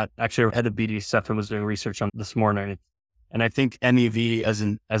that actually our head of BD, Stefan, was doing research on this morning. And I think MEV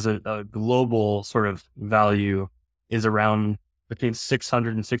as a global sort of value is around between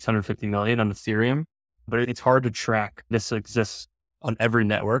 600 and 650 million on Ethereum. But it's hard to track. This exists on every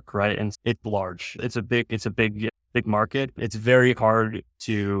network, right? And it's large. It's a big market. It's very hard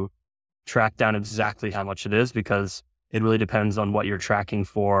to track down exactly how much it is because it really depends on what you're tracking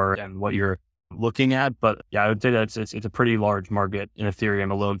for and what you're looking at. But yeah, I would say that it's a pretty large market in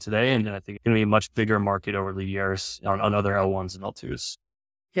Ethereum alone today. And I think it's going to be a much bigger market over the years on other L1s and L2s.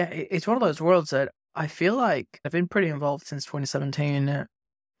 Yeah, it's one of those worlds that I feel like I've been pretty involved since 2017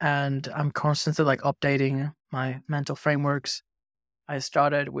 and I'm constantly like updating my mental frameworks. I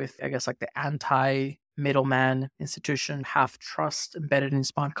started with, I guess, like the anti-middleman institution, half trust embedded in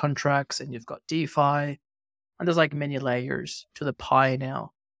smart contracts, and you've got DeFi. And there's like many layers to the pie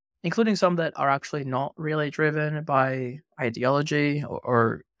now, including some that are actually not really driven by ideology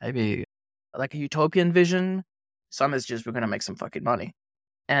or maybe like a utopian vision. Some is just, we're going to make some fucking money.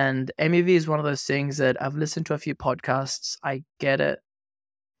 And MEV is one of those things that I've listened to a few podcasts. I get it.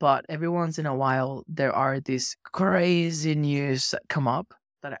 But every once in a while, there are these crazy news that come up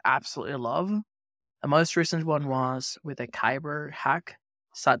that I absolutely love. The most recent one was with a Kyber hack.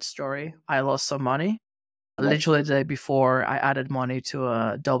 Sad story. I lost some money. Literally the day before, I added money to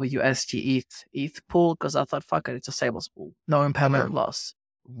a WST ETH pool because I thought, fuck it, it's a Sables pool. No impairment loss.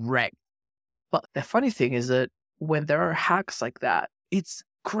 Wrecked. But the funny thing is that when there are hacks like that, it's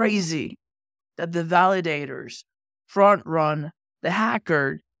crazy that the validators front run the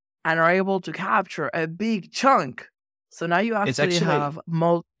hacker and are able to capture a big chunk. So now you actually have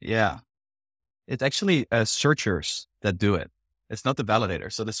Yeah. It's actually searchers that do it. It's not the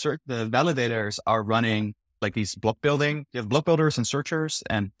validator. So the validators are running like these block building. You have block builders and searchers,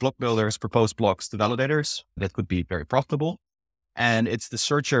 and block builders propose blocks to validators that could be very profitable. And it's the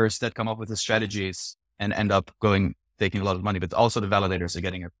searchers that come up with the strategies and end up taking a lot of money, but also the validators are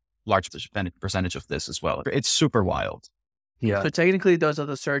getting a large percentage of this as well. It's super wild. Yeah. So technically those are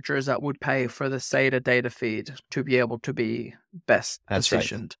the searchers that would pay for the SEDA data feed to be able to be best That's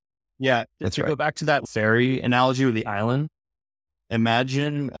positioned. Right. Yeah. To go back to that ferry analogy with the island,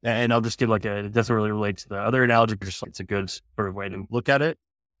 imagine, and I'll just give it doesn't really relate to the other analogy, but just it's a good sort of way to look at it.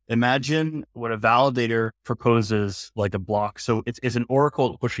 Imagine what a validator proposes like a block. So it's an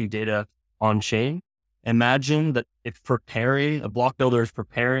oracle pushing data on chain. Imagine that it's preparing, a block builder is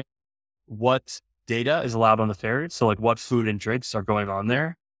preparing what data is allowed on the ferry. So like what food and drinks are going on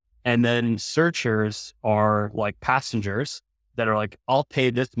there. And then searchers are like passengers that are like, I'll pay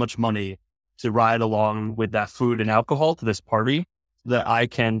this much money to ride along with that food and alcohol to this party so that I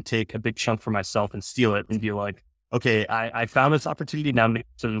can take a big chunk for myself and steal it and be like, okay, I found this opportunity now to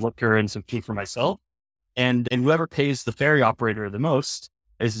some liquor and some food for myself. And whoever pays the ferry operator the most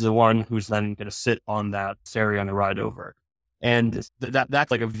is the one who's then going to sit on that ferry on the ride over. And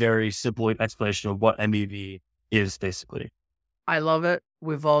that's like a very simple explanation of what MEV is basically. I love it.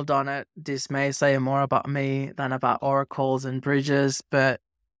 We've all done it. This may say more about me than about oracles and bridges, but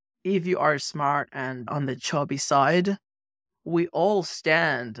if you are smart and on the chubby side, we all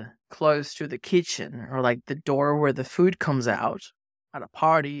stand close to the kitchen or like the door where the food comes out at a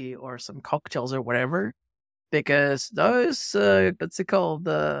party or some cocktails or whatever, because those, what's it called?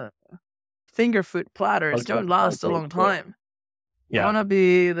 The finger food platters don't last a long time. You want to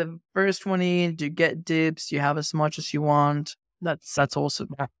be the first one in, you get dips, you have as much as you want. That's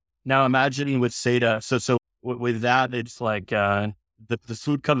awesome. Now imagine with SEDA. So with that, it's like the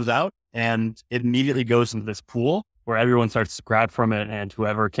food comes out and it immediately goes into this pool where everyone starts to grab from it, and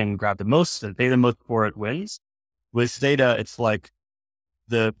whoever can grab the most and pay the most for it wins. With SEDA, it's like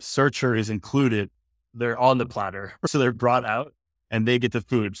the searcher is included. They're on the platter. So they're brought out and they get the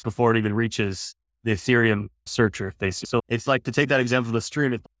food before it even reaches the Ethereum searcher. If they see. So it's like, to take that example of the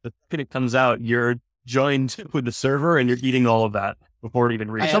stream, if the second it comes out, you're joined with the server and you're eating all of that before it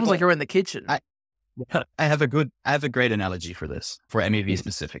even reaches. It's almost like you're in the kitchen. I have a great analogy for this, for MEV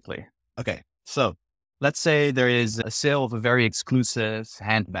specifically. Okay, so let's say there is a sale of a very exclusive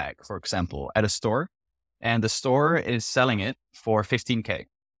handbag, for example, at a store, and the store is selling it for 15K.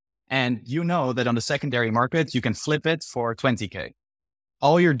 And you know that on the secondary market, you can flip it for 20K.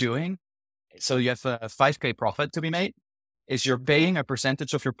 All you're doing, so you have a 5K profit to be made, is you're paying a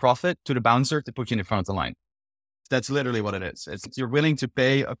percentage of your profit to the bouncer to put you in front of the line. That's literally what it is. You're willing to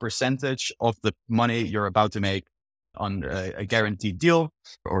pay a percentage of the money you're about to make on a guaranteed deal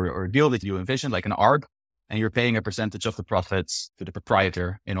or a deal that you envision, like an ARB, and you're paying a percentage of the profits to the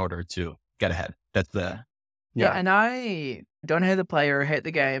proprietor in order to get ahead. That's the... Yeah, and I don't hate the player, hate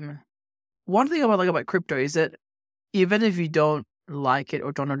the game. One thing I like about crypto is that even if you don't like it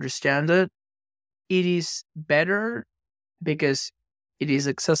or don't understand it, it is better because it is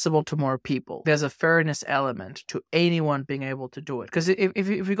accessible to more people. There's a fairness element to anyone being able to do it. Because if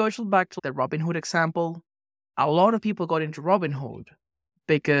we go back to the Robinhood example, a lot of people got into Robinhood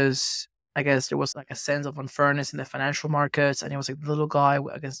because I guess there was like a sense of unfairness in the financial markets, and it was like the little guy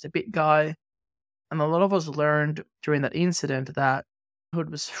against the big guy. And a lot of us learned during that incident that Hood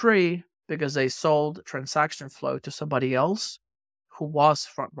was free because they sold transaction flow to somebody else who was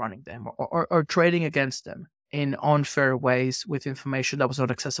front running them or trading against them in unfair ways with information that was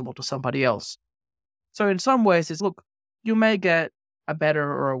not accessible to somebody else. So in some ways, it's, look, you may get a better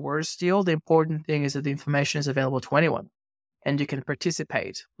or a worse deal. The important thing is that the information is available to anyone and you can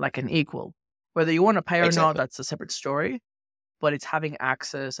participate like an equal. Whether you want to pay or not, that's a separate story, but it's having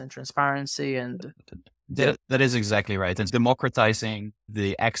access and transparency and... That is exactly right. It's democratizing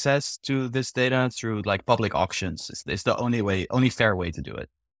the access to this data through like public auctions. It's the only fair way to do it.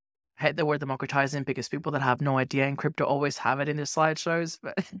 I hate the word democratizing because people that have no idea in crypto always have it in their slideshows.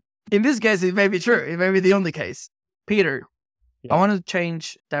 But in this case, it may be true. It may be the only case. Peter, I want to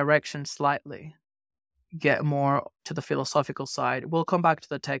change direction slightly, get more to the philosophical side. We'll come back to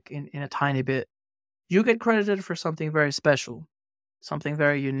the tech in a tiny bit. You get credited for something very special, something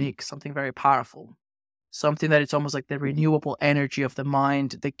very unique, something very powerful, something that it's almost like the renewable energy of the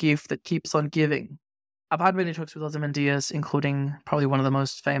mind, the gift that keeps on giving. I've had many talks with Ozymandias, including probably one of the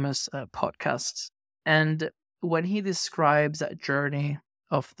most famous podcasts. And when he describes that journey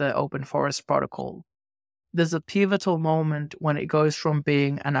of the Open Forest Protocol, there's a pivotal moment when it goes from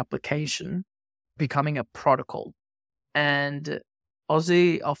being an application, becoming a protocol. And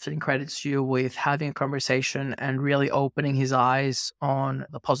Ozzy often credits you with having a conversation and really opening his eyes on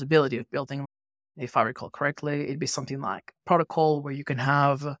the possibility of building, if I recall correctly, it'd be something like protocol where you can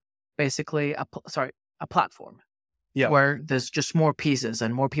have basically a platform where there's just more pieces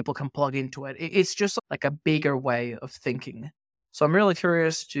and more people can plug into it. It's just like a bigger way of thinking. So I'm really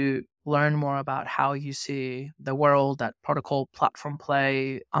curious to learn more about how you see the world, that protocol platform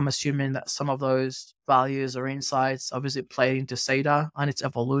play. I'm assuming that some of those values or insights obviously played into SEDA and its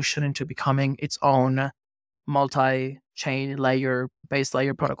evolution into becoming its own multi-chain layer, base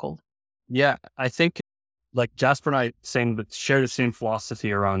layer protocol? Yeah, I think like Jasper and I share the same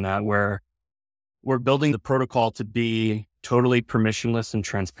philosophy around that, where we're building the protocol to be totally permissionless and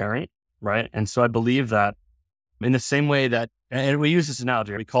transparent, right? And so I believe that in the same way that, and we use this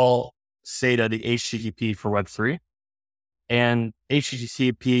analogy, we call SEDA the HTTP for Web3, and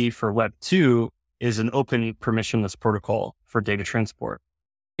HTTP for Web2 is an open permissionless protocol for data transport.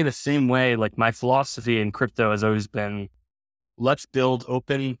 In the same way, like my philosophy in crypto has always been, let's build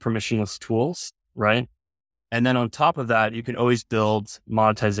open permissionless tools, right? And then on top of that, you can always build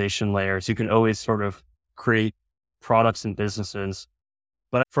monetization layers. You can always sort of create products and businesses.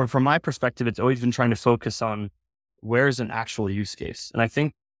 But from my perspective, it's always been trying to focus on where's an actual use case. And I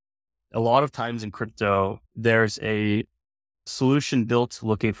think a lot of times in crypto, there's a solution built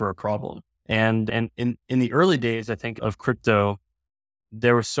looking for a problem. And in the early days, I think, of crypto,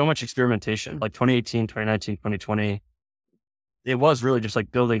 there was so much experimentation, like 2018, 2019, 2020. It was really just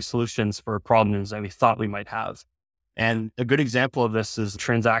like building solutions for problems that we thought we might have. And a good example of this is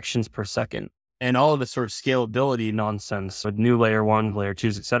transactions per second and all of the sort of scalability nonsense with new layer one, layer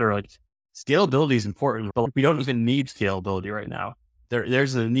twos, et cetera. Like scalability is important, but we don't even need scalability right now.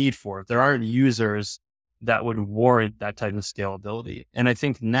 There's a need for it. There aren't users that would warrant that type of scalability. And I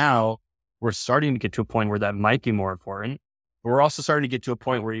think now we're starting to get to a point where that might be more important. But we're also starting to get to a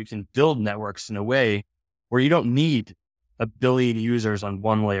point where you can build networks in a way where you don't need 1 billion users on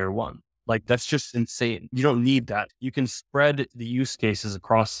one layer one. Like that's just insane. You don't need that. You can spread the use cases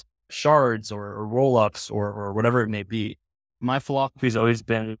across shards or roll-ups or whatever it may be. My philosophy has always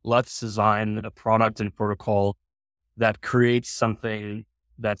been, let's design a product and protocol that creates something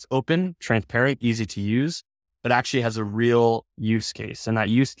that's open, transparent, easy to use, but actually has a real use case. And that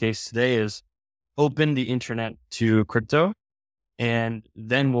use case today is open the internet to crypto, and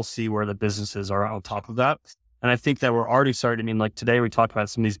then we'll see where the businesses are on top of that. And I think that we're already starting. I mean, like today we talked about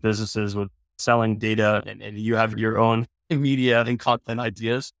some of these businesses with selling data, and you have your own media and content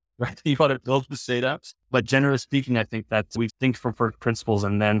ideas, right? You want to build the setups. But generally speaking, I think that we think from first principles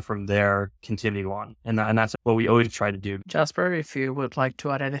and then from there continue on. And that's what we always try to do. Jasper, if you would like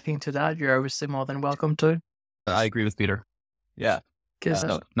to add anything to that, you're obviously more than welcome to. I agree with Peter. Yeah. Because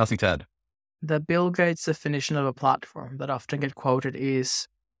nothing to add. the Bill Gates definition of a platform that often get quoted is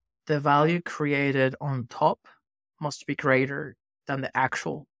the value created on top must be greater than the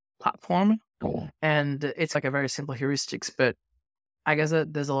actual platform. And it's like a very simple heuristics, but I guess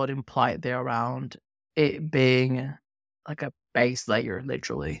that there's a lot implied there around it being like a base layer,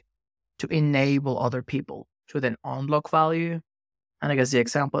 literally, to enable other people to then unlock value. And I guess the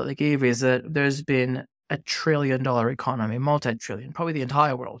example that they gave is that there's been $1 trillion economy, multi-trillion, probably the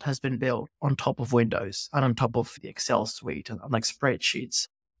entire world has been built on top of Windows and on top of the Excel suite and like spreadsheets.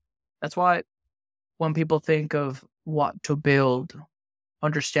 That's why when people think of what to build,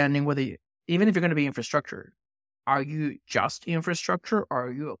 understanding whether, even if you're going to be infrastructure, are you just infrastructure or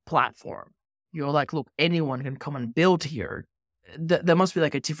are you a platform? You're like, look, anyone can come and build here. There must be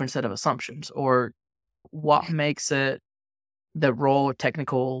like a different set of assumptions, or what makes it the raw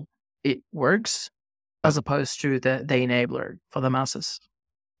technical, it works, as opposed to the enabler for the masses.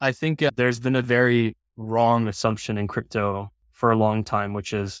 I think there's been a very wrong assumption in crypto for a long time,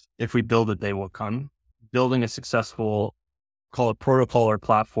 which is if we build it, they will come. Building a successful, call it protocol or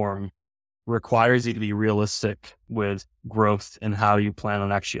platform, requires you to be realistic with growth and how you plan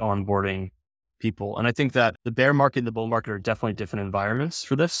on actually onboarding people. And I think that the bear market and the bull market are definitely different environments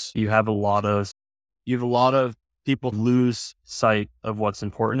for this. You have a lot of people lose sight of what's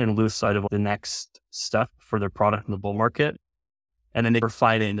important and lose sight of the next step for their product in the bull market. And then they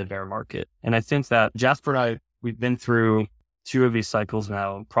refine it in the bear market. And I think that Jasper and I, we've been through 2 of these cycles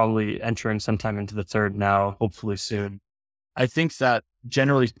now, probably entering sometime into the 3rd now, hopefully soon. I think that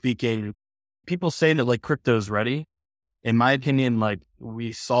generally speaking, people say that like crypto is ready. In my opinion, like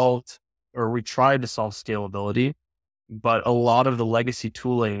we tried to solve scalability, but a lot of the legacy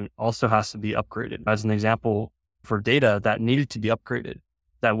tooling also has to be upgraded. As an example, for data that needed to be upgraded,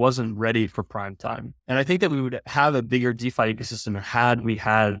 that wasn't ready for prime time. And I think that we would have a bigger DeFi ecosystem had we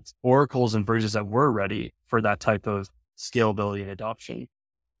had oracles and bridges that were ready for that type of scalability and adoption.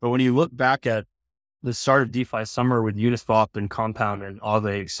 But when you look back at the start of DeFi summer with Uniswap and Compound and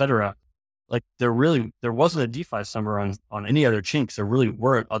Aave, et cetera, like there wasn't a DeFi summer on any other chain because there really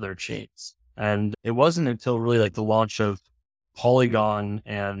weren't other chains. And it wasn't until really like the launch of Polygon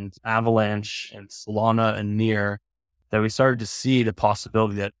and Avalanche and Solana and Near that we started to see the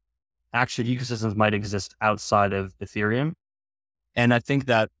possibility that actually ecosystems might exist outside of Ethereum. And I think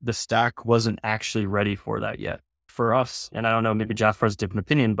that the stack wasn't actually ready for that yet. For us, and I don't know, maybe Jasper has a different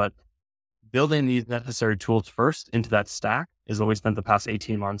opinion, but building these necessary tools first into that stack is what we spent the past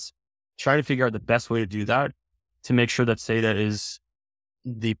 18 months trying to figure out the best way to do that to make sure that SEDA is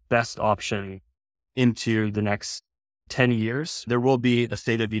the best option into the next 10 years. There will be a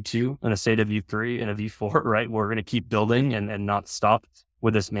SEDA V2 and a SEDA V3 and a V4, right? We're going to keep building and not stop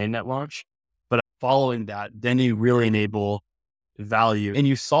with this mainnet launch. But following that, then you really enable value and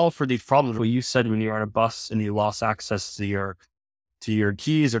you solve for these problems. What you said when you're on a bus and you lost access to your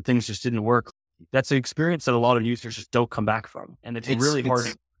keys or things just didn't work. That's an experience that a lot of users just don't come back from. And it's really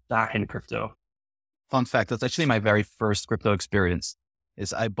hard back in crypto. Fun fact, that's actually my very first crypto experience.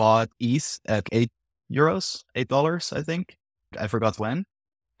 Is I bought ETH at $8, I think. I forgot when.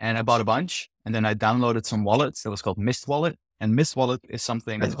 And I bought a bunch. And then I downloaded some wallets that was called Mist Wallet. And Mist Wallet is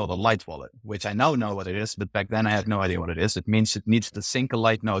something that's called a light wallet, which I now know what it is. But back then I had no idea what it is. It means it needs to sync a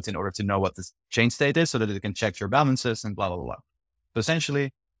light node in order to know what the chain state is so that it can check your balances and blah, blah, blah. So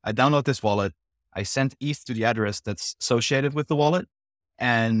essentially, I download this wallet. I send ETH to the address that's associated with the wallet.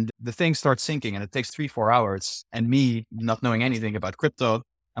 And the thing starts syncing and it takes 3-4 hours. And me not knowing anything about crypto,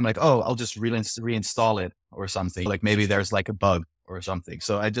 I'm like, oh, I'll just reinstall it or something. Like maybe there's like a bug or something.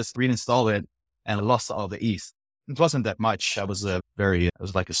 So I just reinstalled it and I lost all the ETH. It wasn't that much. I was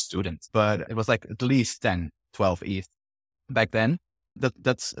like a student, but it was like at least 10, 12 ETH back then.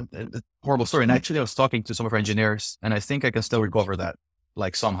 That's a horrible story. And actually I was talking to some of our engineers and I think I can still recover that.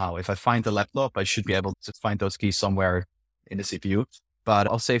 Like somehow, if I find the laptop, I should be able to find those keys somewhere in the CPU. But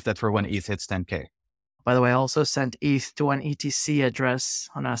I'll save that for when ETH hits 10K. By the way, I also sent ETH to an ETC address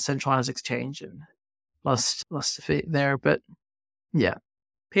on a centralized exchange and lost a fee there. But yeah,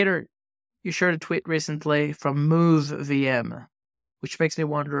 Peter, you shared a tweet recently from Move VM, which makes me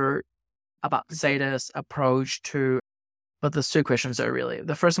wonder about SEDA's approach to. But there's two questions there really.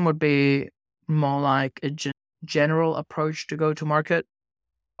 The first one would be more like a general approach to go to market.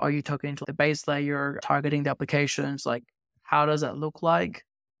 Are you talking to the base layer, targeting the applications? Like, how does that look like?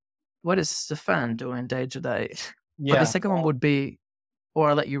 What is Stefan doing day to day? Yeah. But the second one would be, or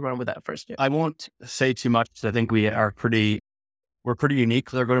I'll let you run with that first. Yeah. I won't say too much. I think we're pretty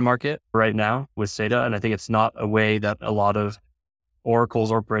unique with our go-to-market right now with SEDA. And I think it's not a way that a lot of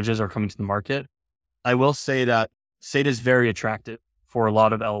oracles or bridges are coming to the market. I will say that SEDA is very attractive for a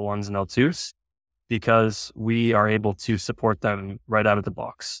lot of L1s and L2s because we are able to support them right out of the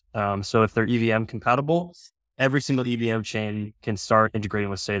box. So if they're EVM compatible, every single EVM chain can start integrating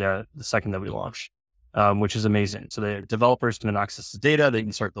with SEDA the second that we launch, which is amazing. So the developers can have access to data. They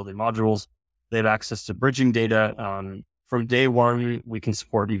can start building modules. They have access to bridging data. From day one, we can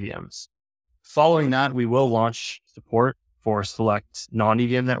support EVMs. Following that, we will launch support for select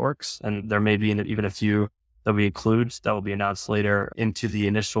non-EVM networks. And there may be even a few that we include that will be announced later into the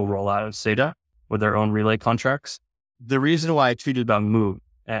initial rollout of SEDA with their own relay contracts. The reason why I tweeted about Move,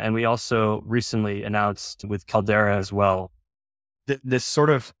 and we also recently announced with Caldera as well, this sort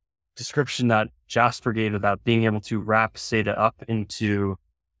of description that Jasper gave about being able to wrap SEDA up into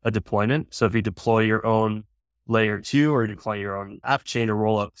a deployment. So if you deploy your own layer 2 or deploy your own app chain or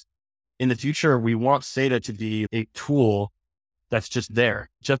rollups, in the future, we want SEDA to be a tool that's just there.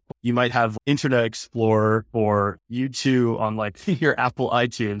 Just you might have Internet Explorer or U2 on like your Apple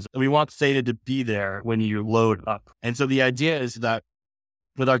iTunes. We want SEDA to be there when you load up. And so the idea is that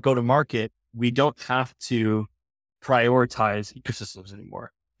with our go-to-market, we don't have to prioritize ecosystems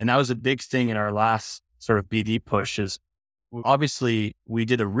anymore. And that was a big thing in our last sort of BD push is obviously we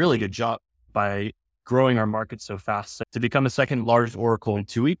did a really good job by growing our market so fast to become the second largest Oracle in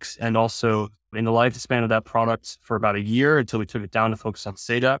 2 weeks. And also in the lifespan of that product for about a year until we took it down to focus on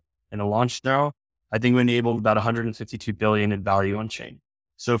SEDA and a launch now, I think we enabled about 152 billion in value on chain.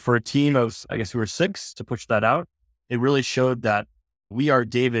 So for a team of, I guess we were 6 to push that out, it really showed that we are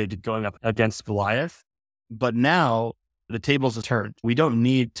David going up against Goliath, but now the tables have turned. We don't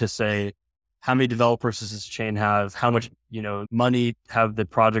need to say how many developers does this chain have, how much, money have the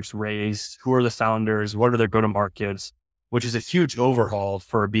projects raised, who are the founders, what are their go-to-markets, which is a huge overhaul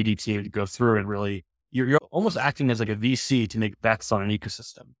for a BD team to go through and really, you're almost acting as like a VC to make bets on an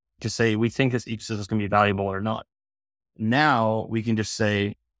ecosystem, to say, we think this ecosystem is going to be valuable or not. Now we can just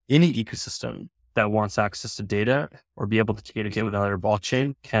say any ecosystem that wants access to data or be able to communicate with another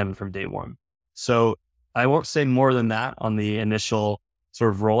blockchain can from day one. So I won't say more than that on the initial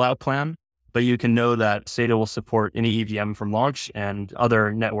sort of rollout plan, but you can know that SEDA will support any EVM from launch and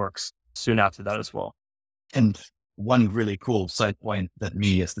other networks soon after that as well. And one really cool side point that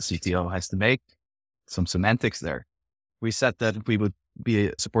me as the CTO has to make, some semantics there. We said that we would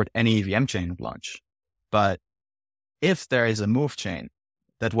support any EVM chain at launch, but if there is a Move chain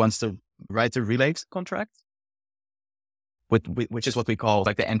that wants to write a relay contract, which is what we call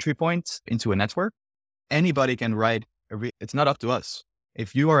like the entry point into a network. Anybody can write it's not up to us.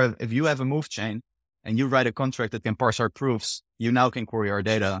 If you have a move chain and you write a contract that can parse our proofs, you now can query our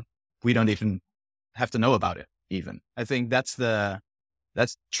data. We don't even have to know about it even. I think that's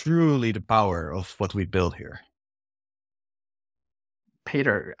truly the power of what we build here.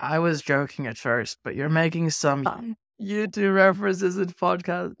 Peter, I was joking at first, but you're making some YouTube references in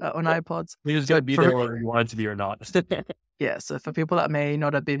podcast on iPods. We just gotta be there whether you want it to be or not. Yeah, so for people that may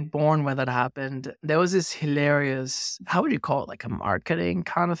not have been born when that happened, there was this hilarious, how would you call it, like a marketing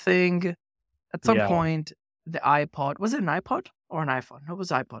kind of thing? At some point, the iPod, was it an iPod or an iPhone? No, it was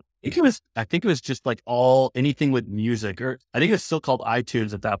iPod. I think it was just like anything with music, or I think it was still called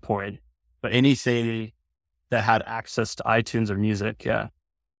iTunes at that point, but anything that had access to iTunes or music. Yeah.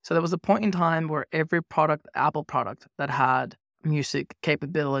 So there was a point in time where every product, Apple product that had music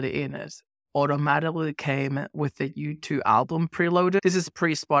capability in it automatically came with the U2 album preloaded. This is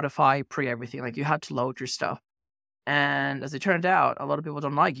pre-Spotify, pre-everything. Like you had to load your stuff. And as it turned out, a lot of people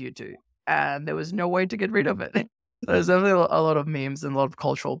don't like U2. And there was no way to get rid of it. There's definitely a lot of memes and a lot of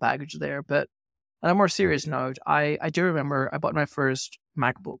cultural baggage there. But on a more serious note, I do remember I bought my first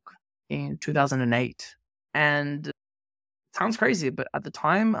MacBook in 2008. And it sounds crazy, but at the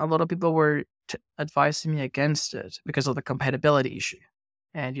time, a lot of people were advising me against it because of the compatibility issue.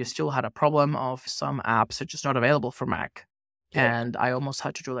 And you still had a problem of some apps are just not available for Mac. Yeah. And I almost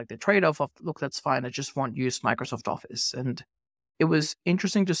had to do like the trade-off of, look, that's fine. I just won't use Microsoft Office. And it was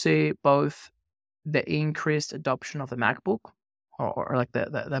interesting to see both the increased adoption of the MacBook or like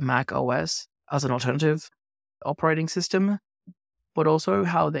the Mac OS as an alternative operating system, but also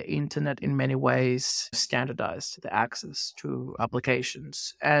how the internet in many ways standardized the access to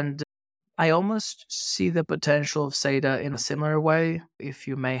applications. And I almost see the potential of SEDA in a similar way. If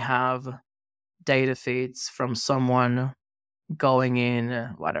you may have data feeds from someone going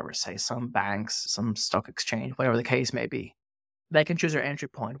in, whatever, say some banks, some stock exchange, whatever the case may be, they can choose their entry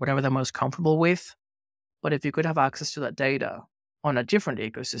point, whatever they're most comfortable with. But if you could have access to that data on a different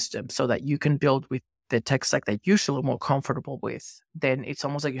ecosystem so that you can build with the tech stack that you feel more comfortable with, then it's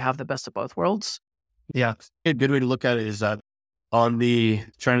almost like you have the best of both worlds. Yeah. A good way to look at it is that on the,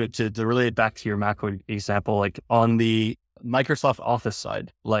 trying to relate it back to your Mac example, like on the Microsoft Office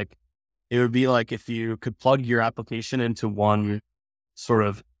side, like it would be like if you could plug your application into one sort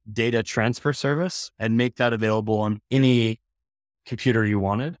of data transfer service and make that available on any computer you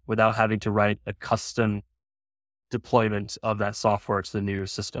wanted without having to write a custom deployment of that software to the new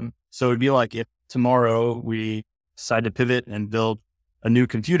system. So it'd be like if tomorrow we decide to pivot and build a new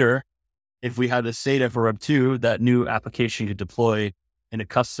computer, if we had a SEDA for Web 2, that new application could deploy in a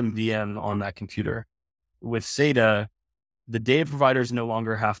custom VM on that computer. With SEDA, the data providers no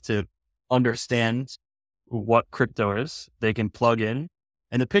longer have to understand what crypto is. They can plug in,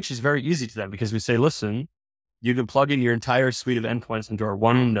 and the pitch is very easy to them because we say, listen, you can plug in your entire suite of endpoints into our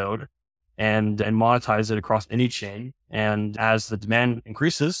one node and monetize it across any chain. And as the demand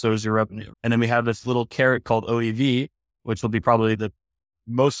increases, so is your revenue. And then we have this little carrot called OEV, which will be probably the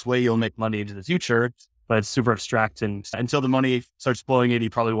most way you'll make money into the future, but it's super abstract. And until the money starts flowing in,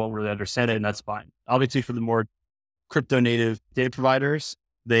 you probably won't really understand it. And that's fine. Obviously, for the more crypto native data providers,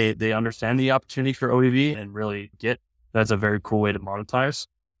 they understand the opportunity for OEV and really get that's a very cool way to monetize.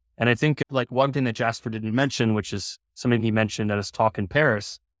 And I think like one thing that Jasper didn't mention, which is something he mentioned at his talk in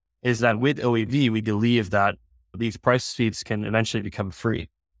Paris, is that with OEV, we believe that these price feeds can eventually become free.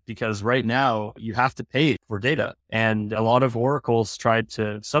 Because right now you have to pay for data, and a lot of oracles tried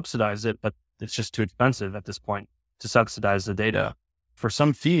to subsidize it, but it's just too expensive at this point to subsidize the data. For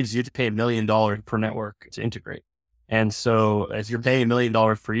some feeds, you have to pay $1 million per network to integrate. And so as you're paying $1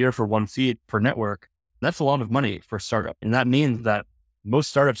 million per year for one feed per network, that's a lot of money for a startup. And that means that most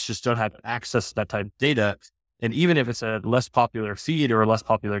startups just don't have access to that type of data. And even if it's a less popular feed or a less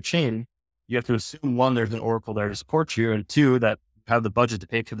popular chain, you have to assume one, there's an oracle there to support you, and two, that have the budget to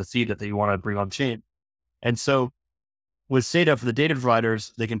pay for the feed that you want to bring on chain. And so with SEDA, for the data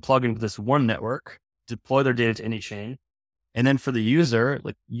providers, they can plug into this one network, deploy their data to any chain. And then for the user,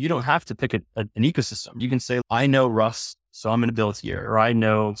 like you don't have to pick an ecosystem. You can say, I know Rust, so I'm going to build here, or I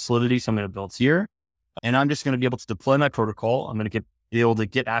know Solidity, so I'm going to build here. And I'm just going to be able to deploy my protocol. I'm going to be able to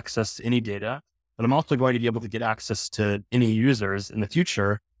get access to any data, but I'm also going to be able to get access to any users in the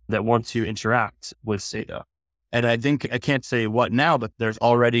future that want to interact with SEDA. And I think, I can't say what now, but there's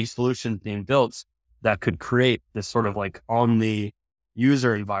already solutions being built that could create this sort of like on the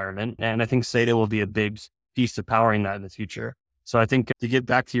user environment. And I think SEDA will be a big piece of powering that in the future. So I think to get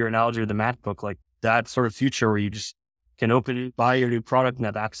back to your analogy of the MacBook, like that sort of future where you just can buy your new product and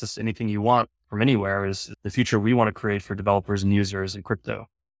have access to anything you want from anywhere is the future we want to create for developers and users in crypto.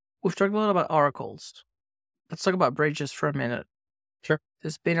 We've talked a lot about oracles. Let's talk about bridges for a minute. Sure.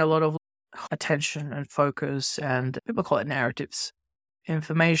 There's been a lot of attention and focus, and people call it narratives,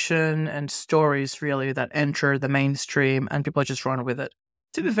 information and stories really that enter the mainstream and people just run with it.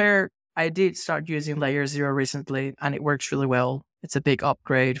 To be fair, I did start using Layer 0 recently and it works really well. It's a big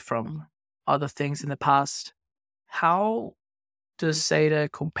upgrade from other things in the past. How does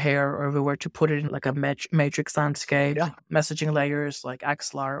SEDA compare, or if we were to put it in like a matrix landscape, messaging layers like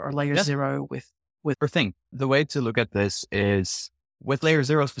Axlar or Layer 0 with Sure thing. The way to look at this is with Layer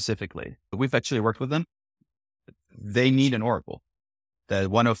 0 specifically, we've actually worked with them. They need an oracle.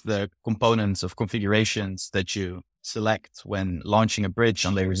 One of the components of configurations that you select when launching a bridge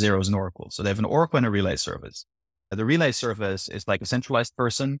on Layer 0 is an oracle. So they have an oracle and a relay service. The relay service is like a centralized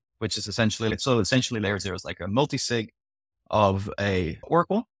person, which is essentially Layer 0 is like a multi-sig of a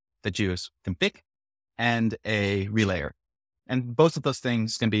oracle that you can pick and a relayer. And both of those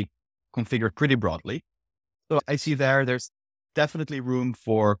things can be configured pretty broadly. So I see there's definitely room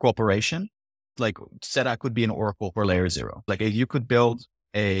for cooperation. Like SEDA could be an oracle for Layer 0. Like you could build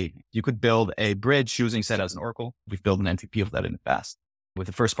a bridge using SEDA as an oracle. We've built an MVP of that in the past with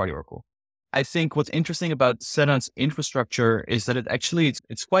a first party oracle. I think what's interesting about SEDA's infrastructure is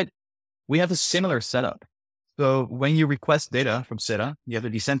that we have a similar setup. So when you request data from SEDA, you have a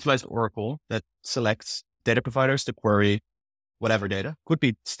decentralized oracle that selects data providers to query whatever data, could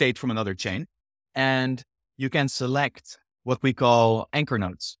be state from another chain. And you can select what we call anchor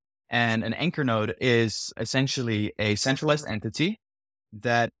nodes. And an anchor node is essentially a centralized entity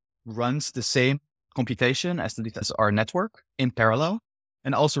that runs the same computation as our network in parallel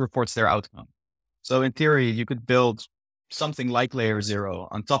and also reports their outcome. So in theory, you could build something like Layer 0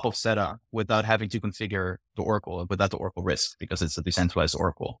 on top of SEDA without having to configure the oracle, without the oracle risk, because it's a decentralized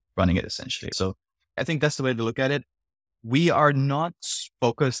oracle running it essentially. So I think that's the way to look at it. We are not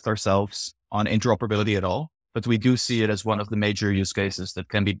focused ourselves on interoperability at all, but we do see it as one of the major use cases that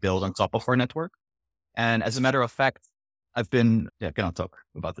can be built on top of our network. And as a matter of fact, I cannot talk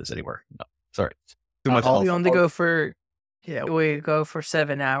about this anywhere. No, sorry. Too much. We only go for, we go for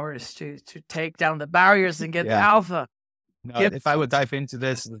 7 hours to take down the barriers and get the alpha. No, if I would dive into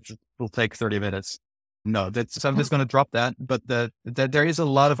this, it will take 30 minutes. No, so I'm just going to drop that. But there is a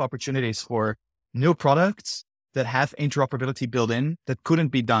lot of opportunities for new products that have interoperability built in that couldn't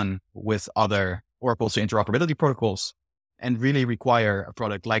be done with other oracles or interoperability protocols and really require a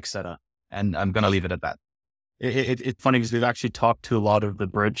product like SEDA. And I'm going to leave it at that. It's funny because we've actually talked to a lot of the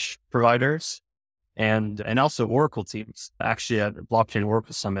bridge providers and also Oracle teams, actually at the Blockchain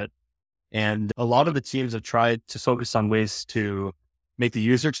Oracle Summit. And a lot of the teams have tried to focus on ways to make the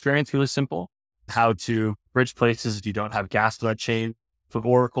user experience really simple, how to bridge places if you don't have gas on that chain. For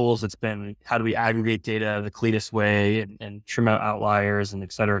oracles, it's been how do we aggregate data the cleanest way and trim out outliers and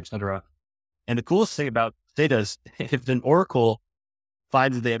et cetera, et cetera. And the coolest thing about SEDA is if an oracle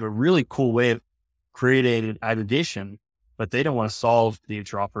finds that they have a really cool way of creating aggregation, but they don't want to solve the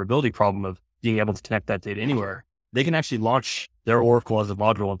interoperability problem of being able to connect that data anywhere, they can actually launch their oracle as a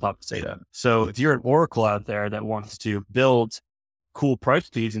module on top of SEDA. So if you're an oracle out there that wants to build cool price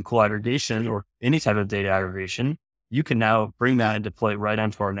feeds and cool aggregation or any type of data aggregation, you can now bring that and deploy it right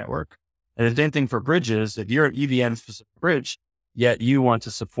onto our network. And the same thing for bridges. If you're an EVM specific bridge, yet you want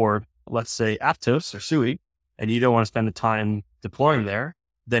to support, let's say, Aptos or SUI, and you don't want to spend the time deploying there,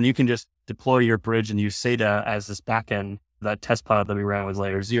 then you can just deploy your bridge and use SEDA as this backend, that test pilot that we ran with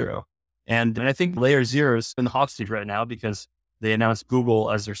Layer 0. And I think Layer 0 is in the hot seat right now because they announced Google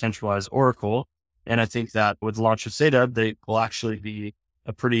as their centralized oracle. And I think that with the launch of SEDA, they will actually be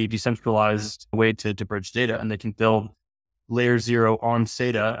a pretty decentralized way to bridge data, and they can build Layer 0 on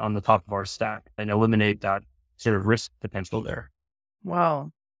SEDA on the top of our stack and eliminate that sort of risk potential there. Wow.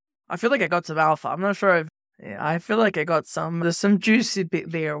 I feel like I got some alpha. I'm not sure if I feel like I got there's some juicy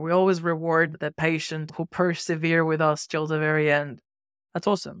bit there. We always reward the patient who persevere with us till the very end. That's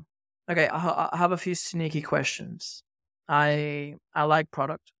awesome. Okay, I have a few sneaky questions. I like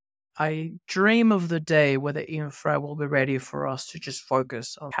product. I dream of the day where the infra will be ready for us to just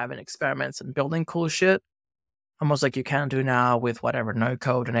focus on having experiments and building cool shit, almost like you can do now with whatever no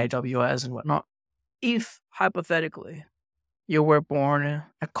code and AWS and whatnot. If, hypothetically, you were born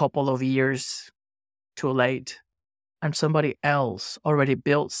a couple of years too late and somebody else already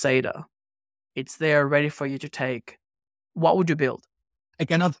built SEDA, it's there ready for you to take, what would you build? I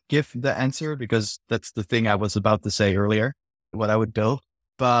cannot give the answer because that's the thing I was about to say earlier, what I would build.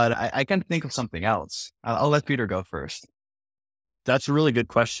 But I can think of something else. I'll let Peter go first. That's a really good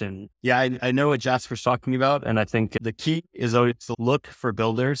question. Yeah, I know what Jasper's talking about. And I think the key is always to look for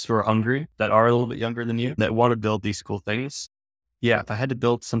builders who are hungry, that are a little bit younger than you, that want to build these cool things. Yeah, if I had to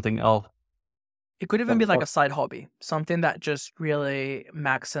build something else. It could even be like a side hobby, something that just really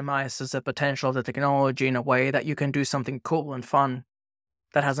maximizes the potential of the technology in a way that you can do something cool and fun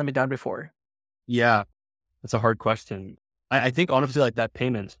that hasn't been done before. Yeah, that's a hard question. I think honestly, like that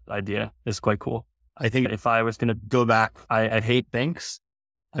payment idea is quite cool. I think if I was going to go back, I hate banks.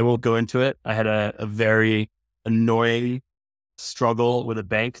 I won't go into it. I had a very annoying struggle with a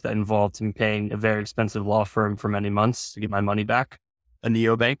bank that involved me paying a very expensive law firm for many months to get my money back. A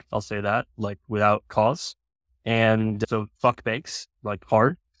neobank, I'll say that, like without cause. And so fuck banks, like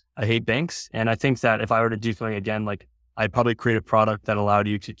hard. I hate banks. And I think that if I were to do something again, like I'd probably create a product that allowed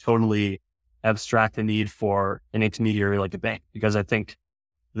you to totally abstract the need for an intermediary like a bank, because I think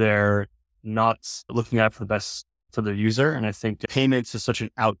they're not looking out for the best for their user. And I think payments is such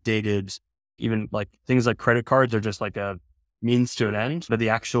an outdated, even like things like credit cards are just like a means to an end, but the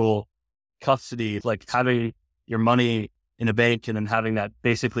actual custody, like having your money in a bank and then having that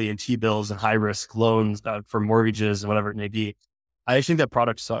basically in T-bills and high risk loans for mortgages and whatever it may be. I just think that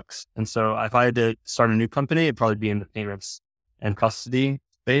product sucks. And so if I had to start a new company, it'd probably be in the payments and custody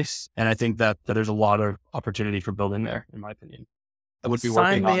space. And I think that there's a lot of opportunity for building there, in my opinion. I would be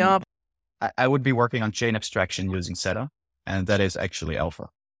Sign working me on, up. I would be working on chain abstraction using SEDA, and that is actually alpha.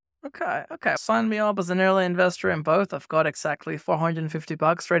 Okay. Sign me up as an early investor in both. I've got exactly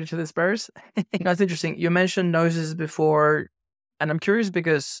 $450 ready to disperse. That's interesting. You mentioned noses before, and I'm curious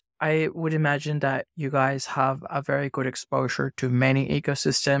because I would imagine that you guys have a very good exposure to many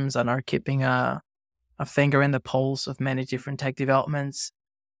ecosystems and are keeping a finger in the pulse of many different tech developments.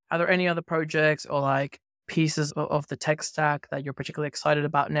 Are there any other projects or like pieces of the tech stack that you're particularly excited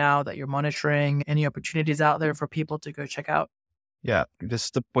about now that you're monitoring? Any opportunities out there for people to go check out? Yeah, this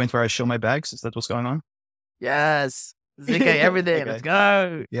is the point where I show my bags. Is that what's going on? Yes. ZK everything. Okay. Let's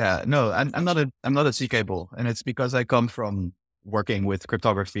go. Yeah, no, I'm not a CK bull, and it's because I come from working with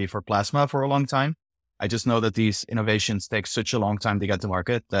cryptography for Plasma for a long time. I just know that these innovations take such a long time to get to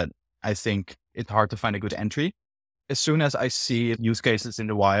market that I think it's hard to find a good entry. As soon as I see use cases in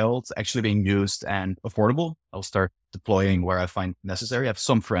the wild actually being used and affordable, I'll start deploying where I find necessary. I have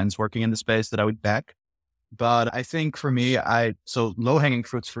some friends working in the space that I would back. But I think for me, so low hanging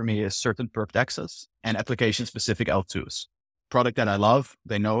fruits for me is certain perp dexes and application specific L2s. Product that I love.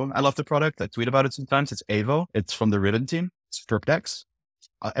 They know I love the product. I tweet about it sometimes. It's Avo. It's from the Ribbon team. It's perp dex.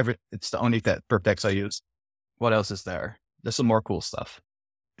 It's the only perp dex I use. What else is there? There's some more cool stuff.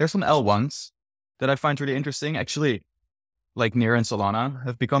 There's some L1s that I find really interesting. Actually, like Near and Solana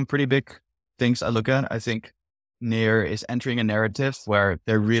have become pretty big things I look at. I think Near is entering a narrative where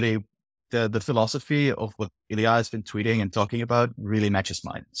they're really, the philosophy of what Ilya has been tweeting and talking about really matches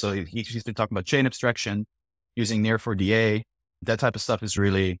mine. So he's been talking about chain abstraction, using Near for DA. That type of stuff is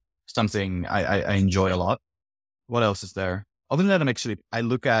really something I enjoy a lot. What else is there? Other than that, I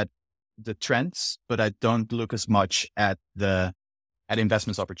look at the trends, but I don't look as much at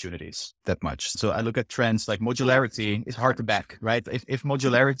investments opportunities that much. So I look at trends like modularity is hard to back, right? If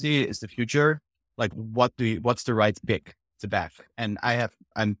modularity is the future, like what's the right pick to back? And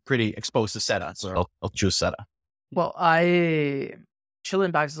I'm pretty exposed to SEDA, so I'll choose SEDA. Well,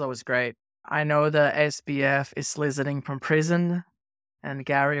 chilling bags is always great. I know the SBF is listening from prison, and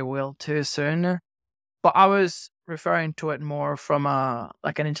Gary will too soon. But I was referring to it more from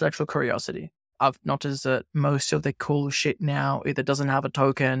like an intellectual curiosity. I've noticed that most of the cool shit now either doesn't have a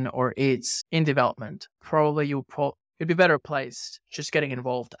token or it's in development. Probably you'd be better placed just getting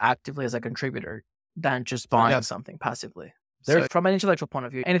involved actively as a contributor than just buying something passively. So from an intellectual point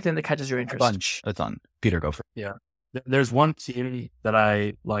of view, anything that catches your interest. A ton. Peter, go for it. Yeah. There's one team that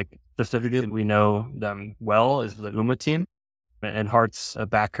I like specifically, we know them well, is the UMA team. And Hart's a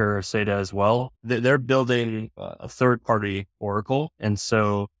backer, SEDA as well. They're building a third-party Oracle. And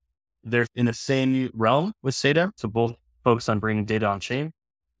so they're in the same realm with SEDA. So both focus on bringing data on chain.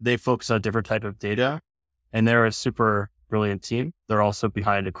 They focus on a different type of data. And they're a super brilliant team. They're also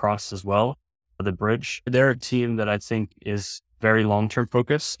behind Across as well, the bridge. They're a team that I think is very long-term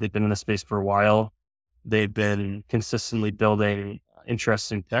focused. They've been in the space for a while. They've been consistently building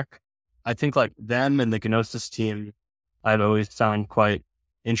interesting tech. I think like them and the Gnosis team, I've always found quite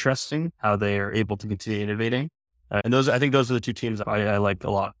interesting how they are able to continue innovating. And I think those are the two teams that I like a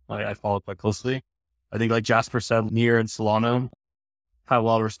lot. I follow quite closely. I think like Jasper said, Near and Solana have a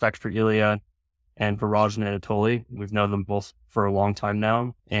lot of respect for Ilya and for Rajan and Anatoly. We've known them both for a long time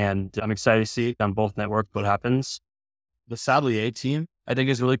now. And I'm excited to see on both networks what happens. The Sadly A team, I think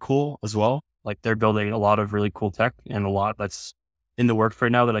is really cool as well. Like they're building a lot of really cool tech and a lot that's in the works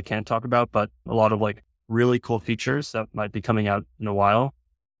right now that I can't talk about, but a lot of like really cool features that might be coming out in a while.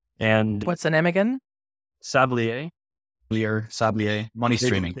 And What's the name again? Sablier. Sablier, money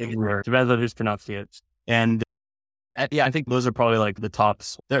streaming. Depends on who's pronouncing it. And yeah, I think those are probably like the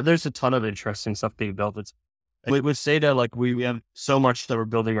tops. There's a ton of interesting stuff being built. With SEDA, like we have so much that we're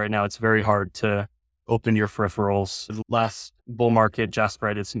building right now. It's very hard to open your peripherals. The last bull market, Jasper,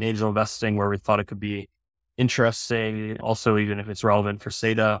 I did some angel investing where we thought it could be interesting. Also, even if it's relevant for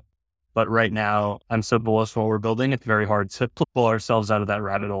SEDA. But right now, I'm so bullish on what we're building. It's very hard to pull ourselves out of that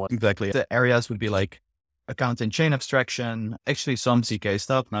rabbit hole. Exactly. The areas would be like account and chain abstraction, actually some CK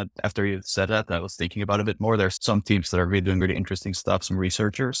stuff. Not after you said that, I was thinking about it a bit more. There's some teams that are really doing really interesting stuff, some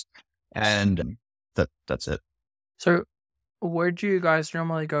researchers, and that's it. So where do you guys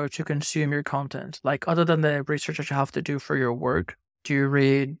normally go to consume your content? Like other than the research that you have to do for your work, do you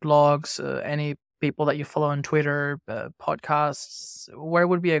read blogs, any people that you follow on Twitter, podcasts? Where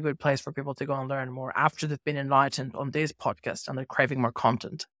would be a good place for people to go and learn more after they've been enlightened on this podcast and they're craving more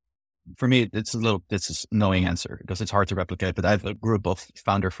content? For me, it's a knowing answer because it's hard to replicate, but I have a group of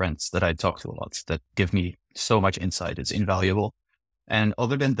founder friends that I talk to a lot that give me so much insight. It's invaluable. And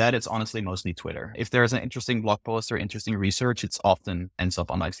other than that, it's honestly mostly Twitter. If there's an interesting blog post or interesting research, it's often ends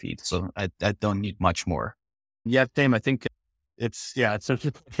up on my feed. So I don't need much more. Yeah, same. I think it's a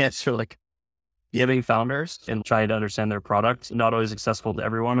answer like giving founders and trying to understand their product. Not always accessible to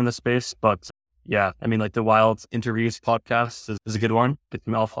everyone in the space, but yeah, I mean, like the Wild Interviews podcast is a good one. Get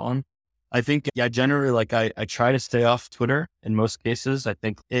some alpha on. I think, generally, like I try to stay off Twitter in most cases. I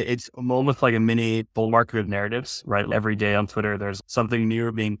think it's almost like a mini bull market of narratives, right? Every day on Twitter, there's something new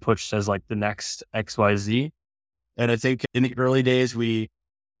being pushed as like the next XYZ. And I think in the early days, we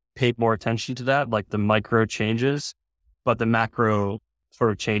paid more attention to that, like the micro changes, but the macro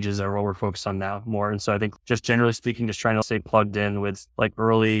sort of changes are what we're focused on now more. And so I think just generally speaking, just trying to stay plugged in with like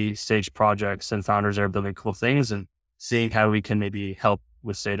early stage projects and founders that are building cool things and seeing how we can maybe help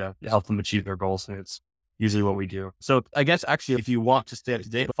with SEDA to help them achieve their goals. And it's usually what we do. So I guess actually, if you want to stay up to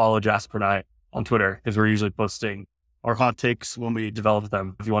date, follow Jasper and I on Twitter because we're usually posting our hot takes when we develop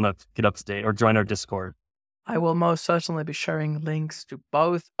them. If you want to get up to date or join our Discord. I will most certainly be sharing links to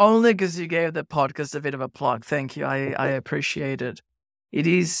both, only because you gave the podcast a bit of a plug. Thank you. I appreciate it. It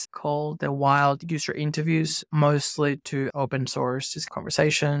is called the Wild User Interviews, mostly to open source these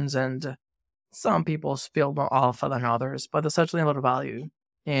conversations, and some people feel more alpha than others, but there's certainly a lot of value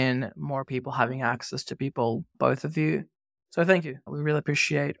in more people having access to people, both of you. So thank you. We really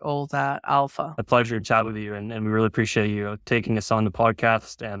appreciate all that alpha. A pleasure to chat with you, and we really appreciate you taking us on the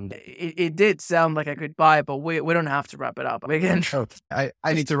podcast. And it did sound like a goodbye, but we don't have to wrap it up. We can. I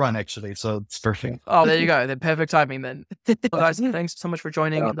need to run actually, so it's perfect. Oh, there you go. The perfect timing then. Guys, thanks so much for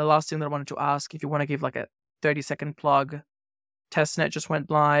joining. The last thing that I wanted to ask, if you want to give like a 30-second plug, testnet just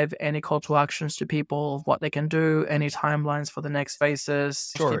went live. Any call to actions to people of what they can do? Any timelines for the next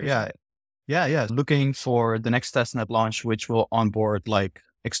phases? Sure. Yeah. Looking for the next testnet launch, which will onboard like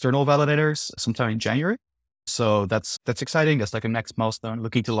external validators sometime in January. So that's exciting. That's like a next milestone.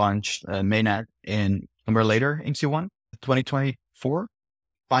 Looking to launch mainnet in somewhere later in Q1 2024.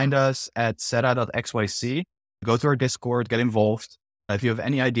 Find us at SEDA.xyz. Go to our Discord, get involved. If you have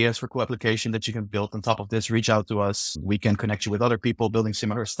any ideas for cool application that you can build on top of this, reach out to us. We can connect you with other people building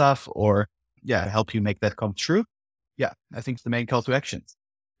similar stuff or help you make that come true. Yeah, I think it's the main call to action.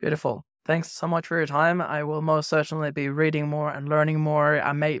 Beautiful. Thanks so much for your time. I will most certainly be reading more and learning more.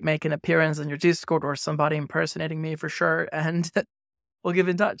 I may make an appearance on your Discord or somebody impersonating me for sure. And we'll get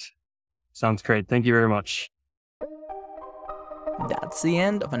in touch. Sounds great. Thank you very much. That's the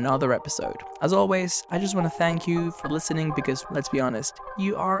end of another episode. As always, I just want to thank you for listening because, let's be honest,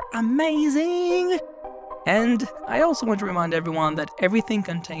 you are amazing! And I also want to remind everyone that everything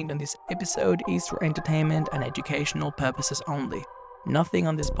contained in this episode is for entertainment and educational purposes only. Nothing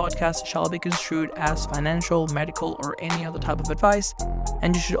on this podcast shall be construed as financial, medical, or any other type of advice,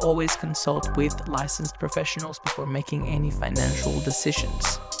 and you should always consult with licensed professionals before making any financial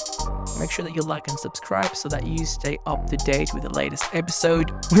decisions. Make sure that you like and subscribe so that you stay up to date with the latest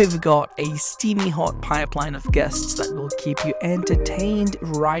episode. We've got a steamy hot pipeline of guests that will keep you entertained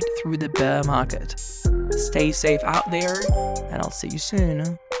right through the bear market. Stay safe out there, and I'll see you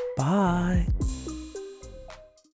soon. Bye.